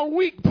preacher, I'm a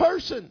weak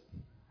person.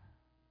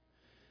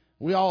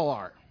 We all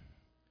are.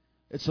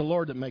 It's the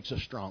Lord that makes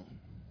us strong.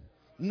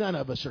 None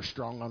of us are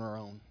strong on our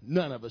own.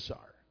 None of us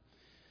are.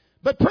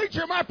 But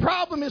preacher, my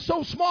problem is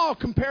so small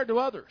compared to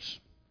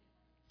others.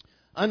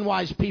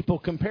 Unwise people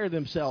compare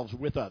themselves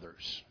with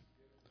others.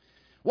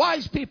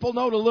 Wise people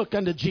know to look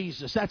unto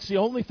Jesus. That's the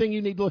only thing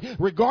you need to look.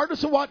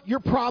 Regardless of what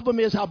your problem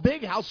is, how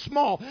big, how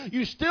small,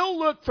 you still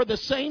look for the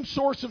same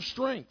source of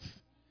strength.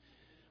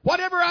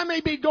 Whatever I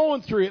may be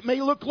going through, it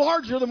may look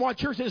larger than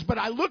what yours is, but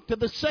I look to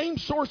the same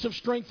source of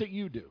strength that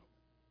you do.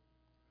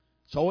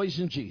 It's always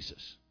in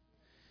Jesus.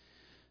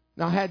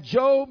 Now, had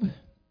Job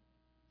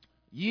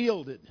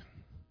yielded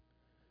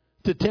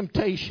to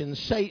temptation,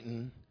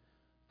 Satan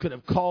could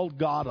have called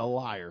God a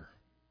liar.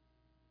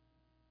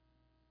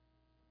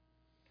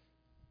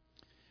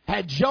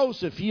 Had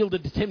Joseph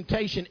yielded to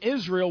temptation,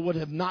 Israel would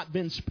have not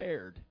been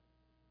spared.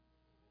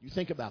 You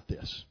think about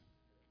this.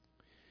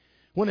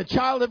 When a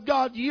child of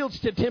God yields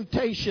to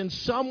temptation,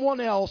 someone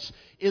else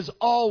is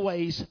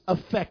always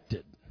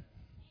affected.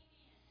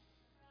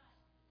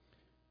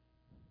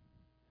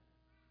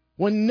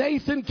 When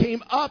Nathan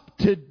came up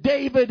to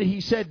David,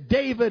 he said,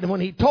 David,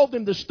 when he told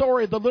him the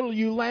story of the little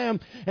ewe lamb,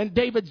 and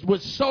David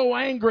was so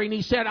angry, and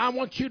he said, I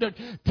want you to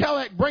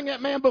bring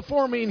that man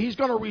before me, and he's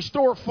going to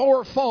restore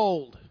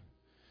fourfold.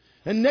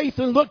 And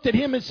Nathan looked at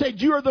him and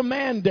said, you are the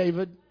man,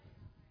 David.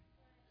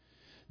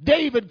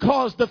 David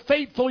caused the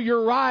faithful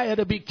Uriah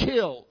to be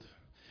killed.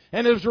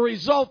 And as a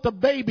result, the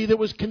baby that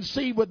was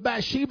conceived with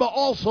Bathsheba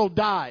also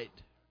died.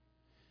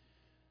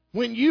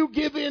 When you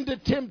give in to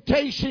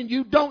temptation,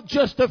 you don't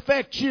just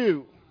affect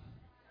you.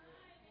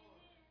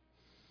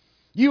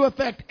 You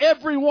affect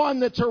everyone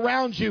that's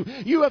around you.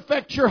 You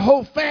affect your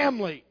whole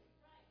family.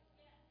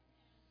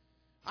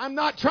 I'm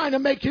not trying to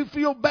make you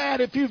feel bad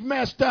if you've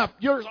messed up.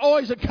 You're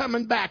always a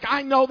coming back.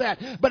 I know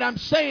that. But I'm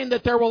saying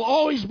that there will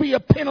always be a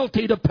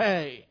penalty to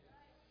pay.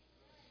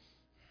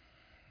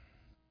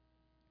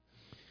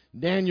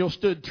 Daniel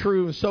stood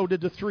true, and so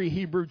did the 3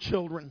 Hebrew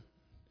children.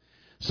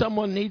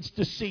 Someone needs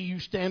to see you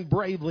stand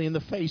bravely in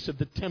the face of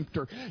the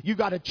tempter. You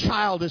got a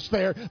child that's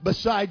there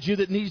beside you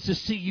that needs to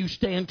see you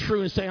stand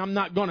true and say, I'm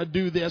not going to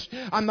do this.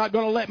 I'm not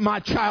going to let my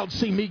child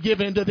see me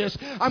give into this.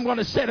 I'm going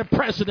to set a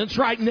precedence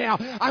right now.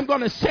 I'm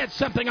going to set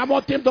something. I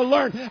want them to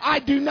learn. I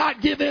do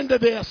not give into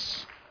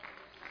this.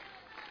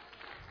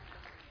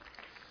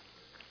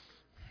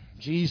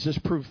 Jesus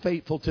proved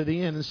faithful to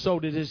the end, and so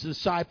did his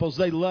disciples.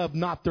 They loved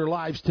not their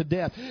lives to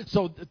death.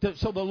 So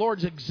the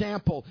Lord's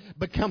example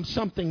becomes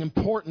something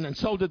important, and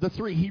so did the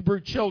 3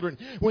 Hebrew children.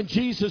 When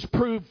Jesus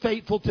proved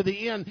faithful to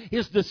the end,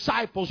 his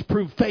disciples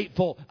proved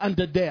faithful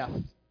unto death.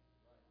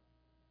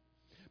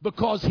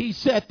 Because he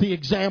set the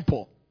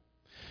example.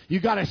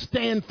 You got to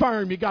stand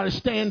firm. You got to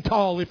stand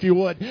tall, if you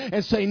would,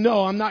 and say,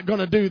 no, I'm not going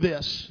to do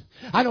this.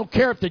 I don't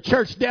care if the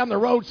church down the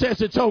road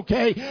says it's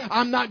okay.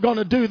 I'm not going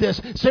to do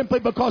this simply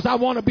because I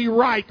want to be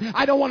right.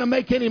 I don't want to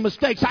make any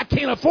mistakes. I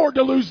can't afford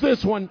to lose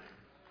this one.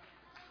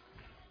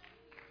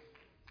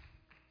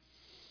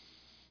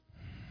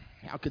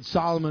 How could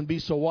Solomon be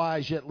so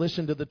wise yet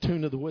listen to the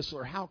tune of the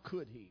whistler? How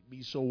could he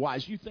be so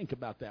wise? You think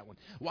about that one.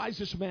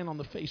 Wisest man on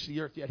the face of the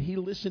earth, yet he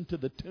listened to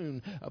the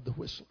tune of the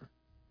whistler.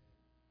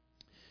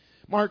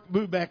 Mark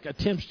Bubeck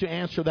attempts to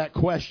answer that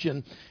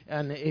question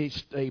in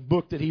a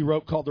book that he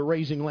wrote called The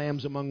Raising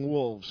Lambs Among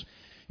Wolves.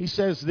 He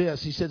says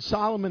this. He said,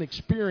 Solomon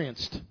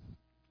experienced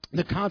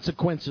the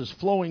consequences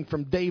flowing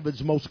from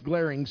David's most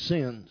glaring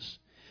sins.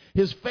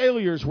 His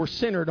failures were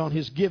centered on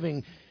his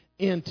giving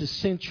into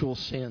sensual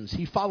sins.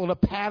 He followed a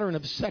pattern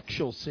of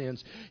sexual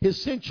sins.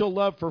 His sensual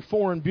love for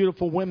foreign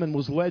beautiful women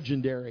was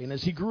legendary. And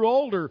as he grew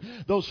older,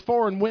 those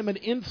foreign women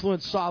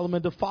influenced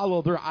Solomon to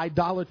follow their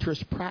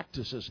idolatrous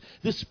practices.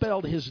 This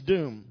spelled his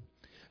doom.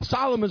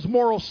 Solomon's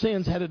moral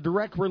sins had a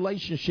direct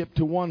relationship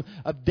to one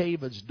of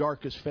David's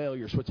darkest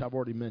failures, which I've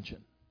already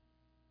mentioned.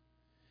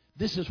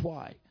 This is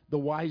why the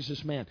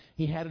wisest man,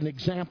 he had an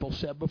example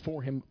set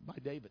before him by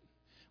David.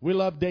 We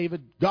love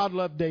David. God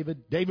loved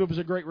David. David was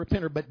a great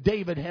repenter, but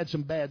David had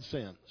some bad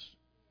sins.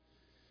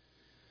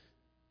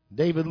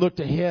 David looked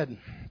ahead.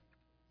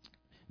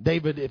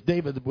 If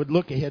David would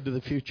look ahead to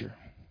the future.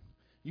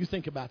 You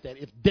think about that.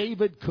 If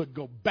David could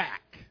go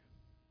back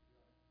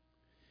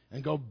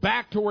and go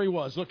back to where he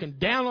was, looking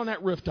down on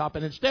that rooftop,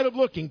 and instead of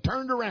looking,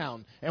 turned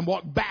around and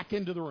walked back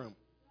into the room.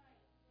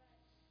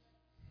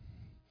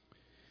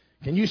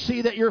 Can you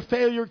see that your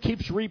failure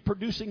keeps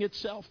reproducing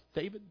itself,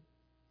 David?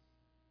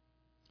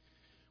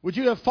 Would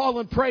you have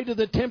fallen prey to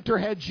the tempter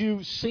had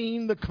you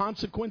seen the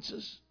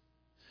consequences?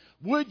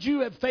 Would you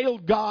have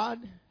failed God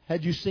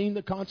had you seen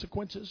the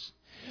consequences?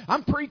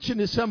 I'm preaching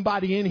to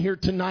somebody in here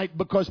tonight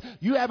because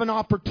you have an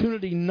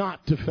opportunity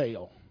not to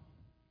fail.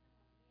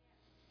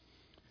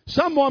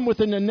 Someone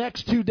within the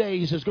next 2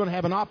 days is going to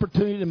have an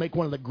opportunity to make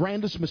one of the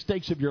grandest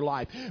mistakes of your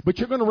life. But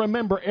you're going to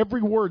remember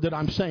every word that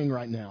I'm saying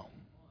right now.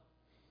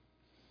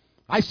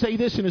 I say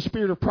this in a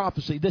spirit of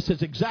prophecy. This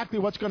is exactly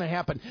what's going to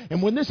happen. And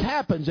when this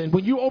happens and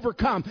when you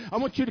overcome, I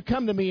want you to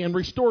come to me and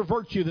restore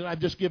virtue that I've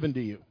just given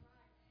to you.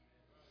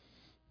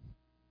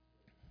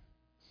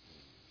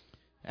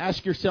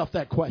 Ask yourself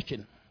that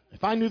question.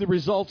 If I knew the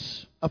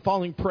results of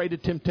falling prey to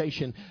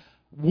temptation,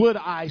 would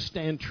I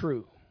stand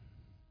true?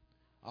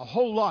 A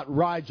whole lot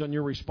rides on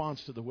your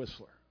response to the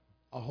whistler.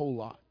 A whole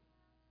lot.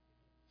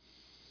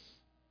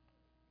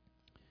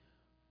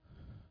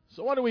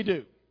 So what do we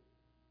do?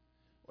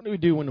 What do we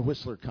do when the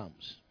whistler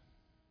comes?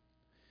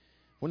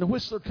 When the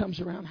whistler comes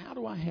around, how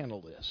do I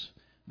handle this?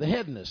 The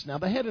hedonist. Now,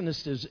 the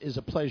hedonist is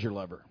a pleasure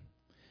lover.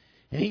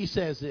 And he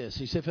says this.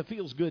 He said, if it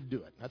feels good,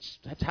 do it.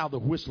 That's how the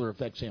whistler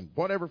affects him.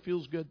 Whatever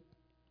feels good,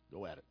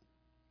 go at it.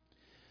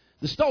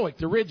 The stoic,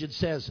 the rigid,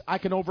 says, I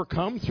can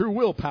overcome through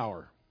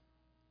willpower.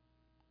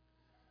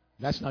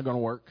 That's not going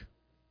to work.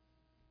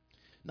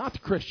 Not the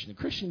Christian. The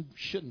Christian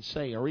shouldn't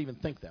say or even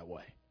think that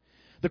way.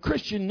 The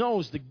Christian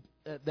knows the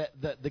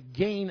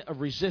gain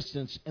of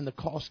resistance and the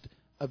cost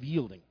of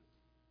yielding.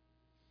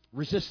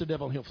 Resist the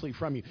devil and he'll flee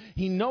from you.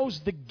 He knows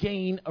the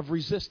gain of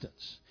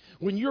resistance.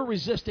 When you're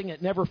resisting,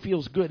 it never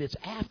feels good. It's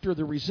after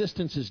the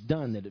resistance is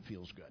done that it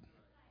feels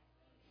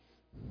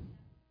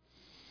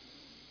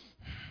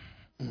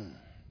good.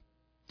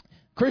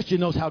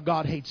 Christian knows how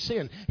God hates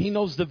sin. He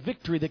knows the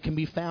victory that can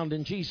be found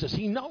in Jesus.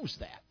 He knows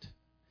that.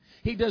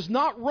 He does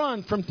not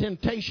run from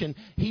temptation.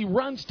 He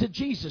runs to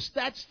Jesus.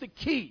 That's the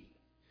key.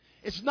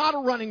 It's not a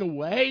running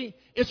away.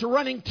 It's a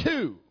running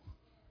to.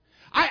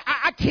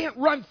 I can't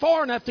run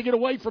far enough to get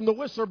away from the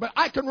whistler, but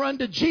I can run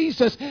to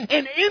Jesus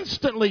and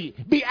instantly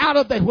be out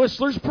of that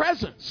whistler's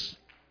presence.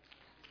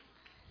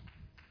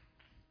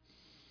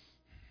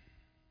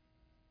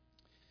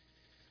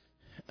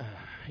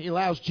 He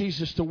allows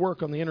Jesus to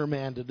work on the inner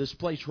man to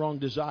displace wrong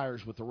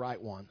desires with the right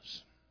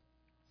ones.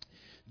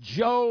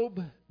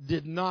 Job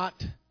did not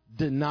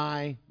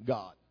deny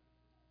God.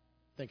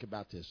 Think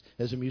about this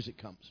as the music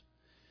comes.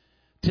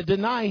 To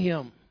deny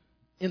Him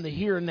in the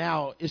here and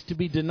now is to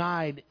be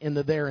denied in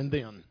the there and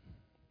then.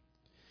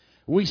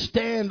 We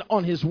stand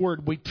on His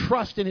word. We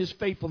trust in His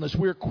faithfulness.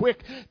 We're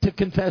quick to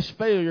confess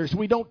failures.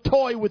 We don't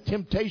toy with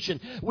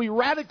temptation. We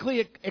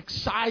radically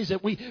excise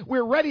it.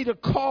 We're ready to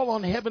call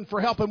on heaven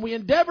for help, and we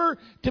endeavor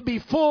to be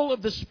full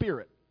of the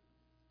Spirit.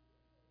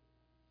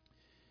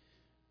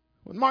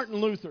 When Martin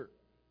Luther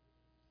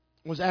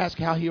was asked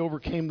how he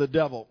overcame the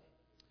devil,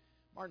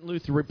 Martin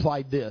Luther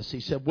replied this.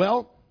 He said,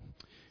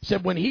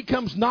 when he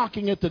comes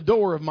knocking at the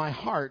door of my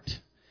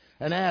heart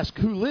and asks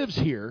who lives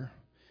here,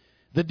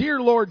 the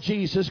dear Lord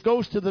Jesus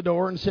goes to the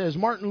door and says,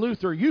 Martin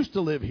Luther used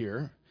to live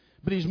here,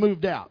 but he's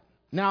moved out.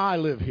 Now I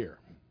live here.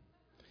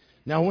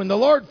 Now when the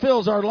Lord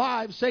fills our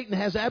lives, Satan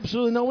has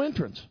absolutely no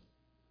entrance.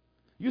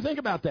 You think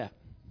about that.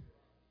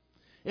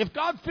 If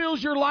God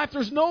fills your life,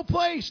 there's no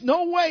place,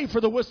 no way for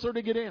the whistler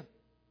to get in.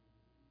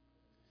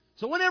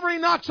 So whenever he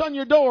knocks on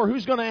your door,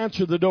 who's going to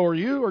answer the door,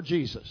 you or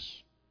Jesus?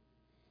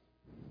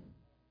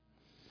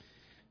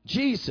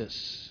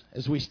 Jesus,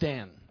 as we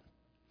stand,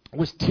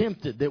 was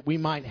tempted that we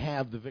might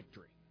have the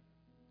victory.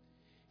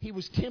 He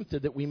was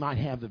tempted that we might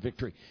have the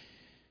victory.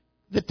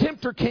 The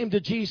tempter came to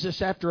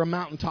Jesus after a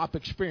mountaintop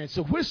experience.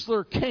 The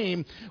whistler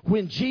came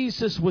when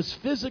Jesus was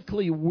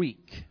physically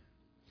weak.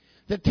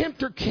 The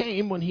tempter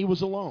came when he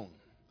was alone.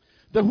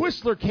 The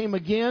whistler came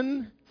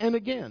again and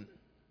again.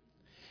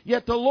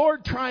 Yet the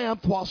Lord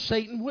triumphed while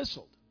Satan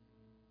whistled.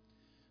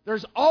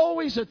 There's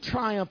always a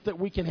triumph that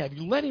we can have.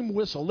 You let him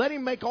whistle. Let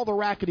him make all the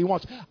racket he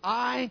wants.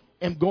 I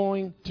am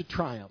going to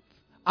triumph.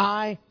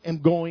 I am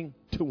going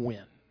to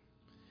win.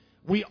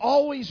 We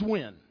always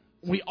win.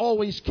 We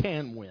always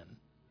can win.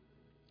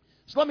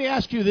 So let me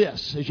ask you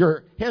this as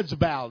your heads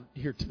bowed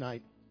here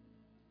tonight.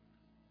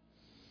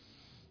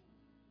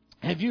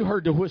 Have you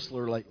heard the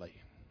whistler lately?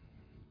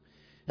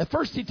 At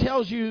first he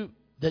tells you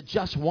that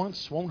just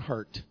once won't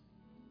hurt.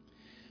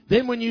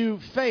 Then when you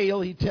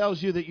fail, he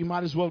tells you that you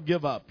might as well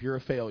give up. You're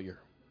a failure.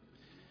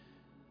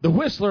 The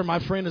whistler, my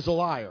friend, is a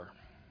liar.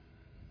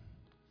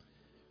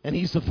 And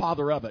he's the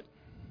father of it.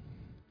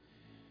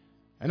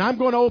 And I'm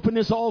going to open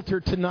this altar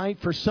tonight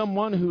for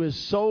someone who is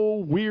so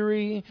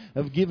weary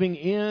of giving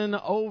in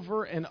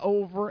over and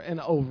over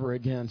and over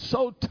again.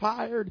 So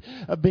tired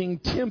of being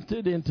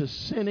tempted into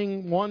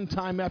sinning one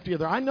time after the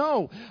other. I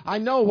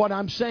know what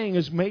I'm saying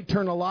may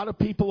turn a lot of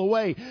people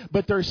away.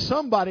 But there's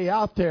somebody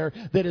out there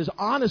that is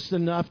honest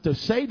enough to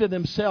say to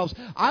themselves,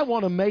 I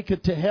want to make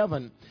it to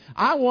heaven.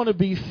 I want to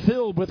be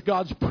filled with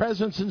God's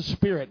presence and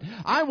Spirit.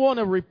 I want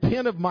to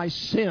repent of my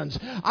sins.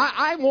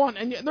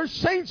 And there's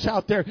saints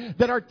out there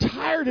that are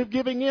tired of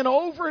giving in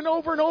over and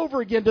over and over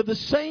again to the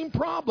same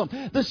problem,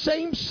 the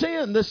same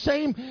sin, the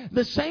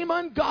same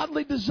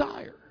ungodly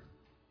desire.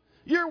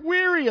 You're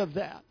weary of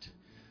that.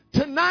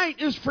 Tonight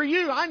is for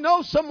you. I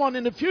know someone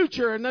in the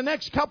future, in the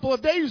next couple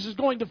of days, is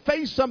going to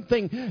face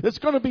something that's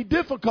going to be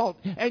difficult.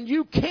 And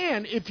you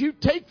can, if you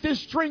take this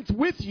strength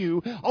with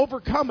you,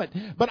 overcome it.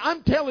 But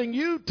I'm telling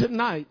you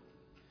tonight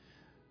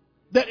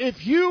that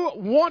if you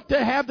want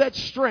to have that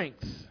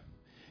strength,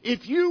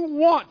 if you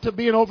want to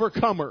be an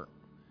overcomer,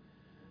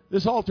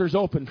 this altar is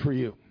open for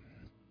you.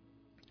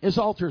 This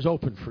altar is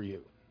open for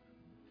you.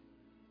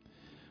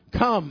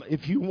 Come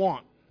if you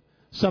want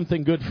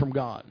something good from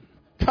God.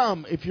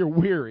 Come if you're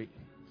weary.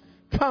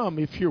 Come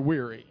if you're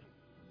weary.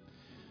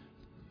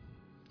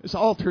 This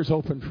altar is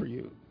open for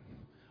you.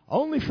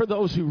 Only for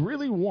those who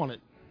really want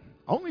it.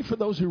 Only for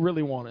those who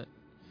really want it.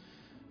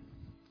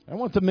 I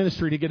want the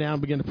ministry to get down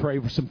and begin to pray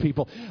for some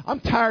people. I'm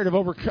tired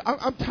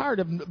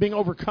of being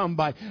overcome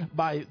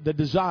by the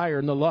desire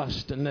and the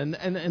lust and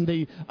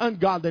the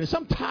ungodliness.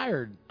 I'm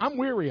tired. I'm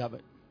weary of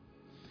it.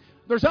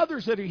 There's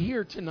others that are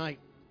here tonight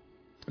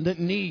that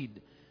need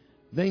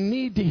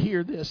to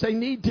hear this. They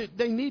need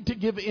to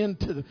give in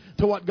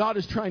to what God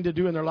is trying to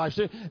do in their lives.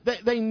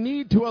 They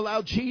need to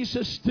allow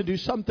Jesus to do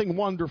something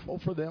wonderful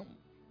for them.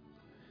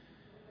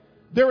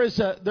 There is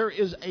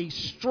a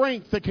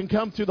strength that can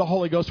come through the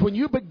Holy Ghost when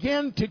you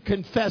begin to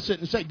confess it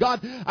and say,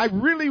 God, I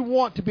really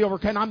want to be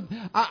overcome.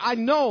 I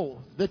know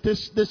that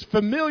this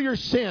familiar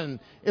sin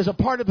is a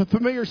part of the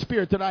familiar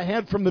spirit that I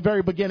had from the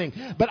very beginning.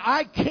 But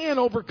I can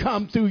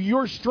overcome through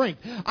your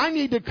strength. I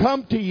need to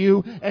come to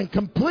you and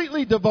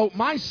completely devote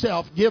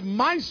myself, give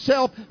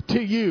myself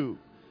to you.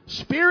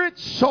 Spirit,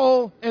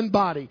 soul, and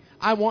body.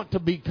 I want to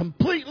be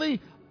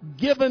completely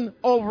given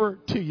over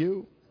to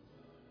you.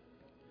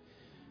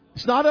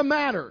 It's not a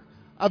matter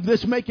of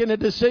this making a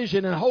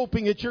decision and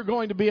hoping that you're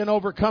going to be an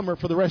overcomer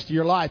for the rest of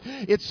your life.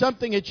 It's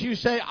something that you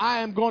say, I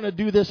am going to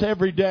do this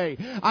every day.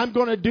 I'm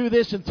going to do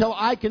this until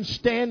I can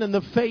stand in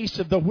the face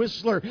of the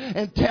whistler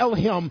and tell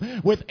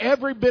him with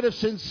every bit of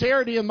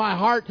sincerity in my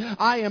heart,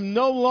 I am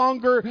no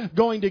longer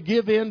going to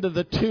give in to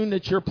the tune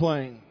that you're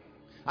playing.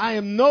 I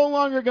am no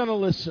longer going to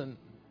listen.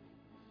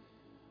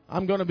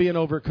 I'm going to be an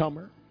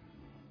overcomer.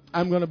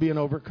 I'm going to be an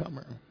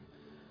overcomer.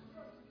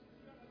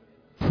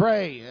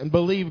 Pray and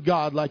believe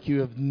God like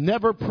you have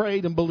never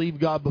prayed and believed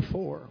God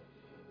before.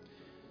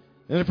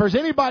 And if there's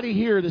anybody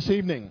here this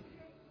evening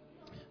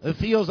that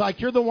feels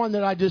like you're the one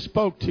that I just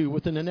spoke to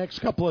within the next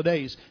couple of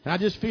days, and I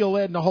just feel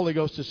led in the Holy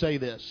Ghost to say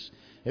this.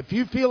 If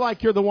you feel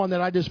like you're the one that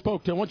I just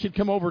spoke to, I want you to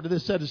come over to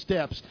this set of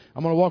steps.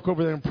 I'm going to walk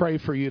over there and pray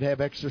for you to have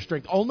extra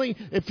strength. Only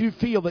if you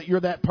feel that you're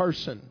that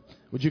person,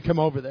 would you come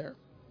over there?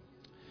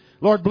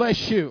 Lord,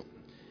 bless you.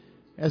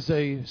 As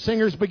the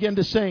singers begin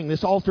to sing,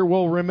 this altar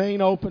will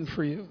remain open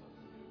for you.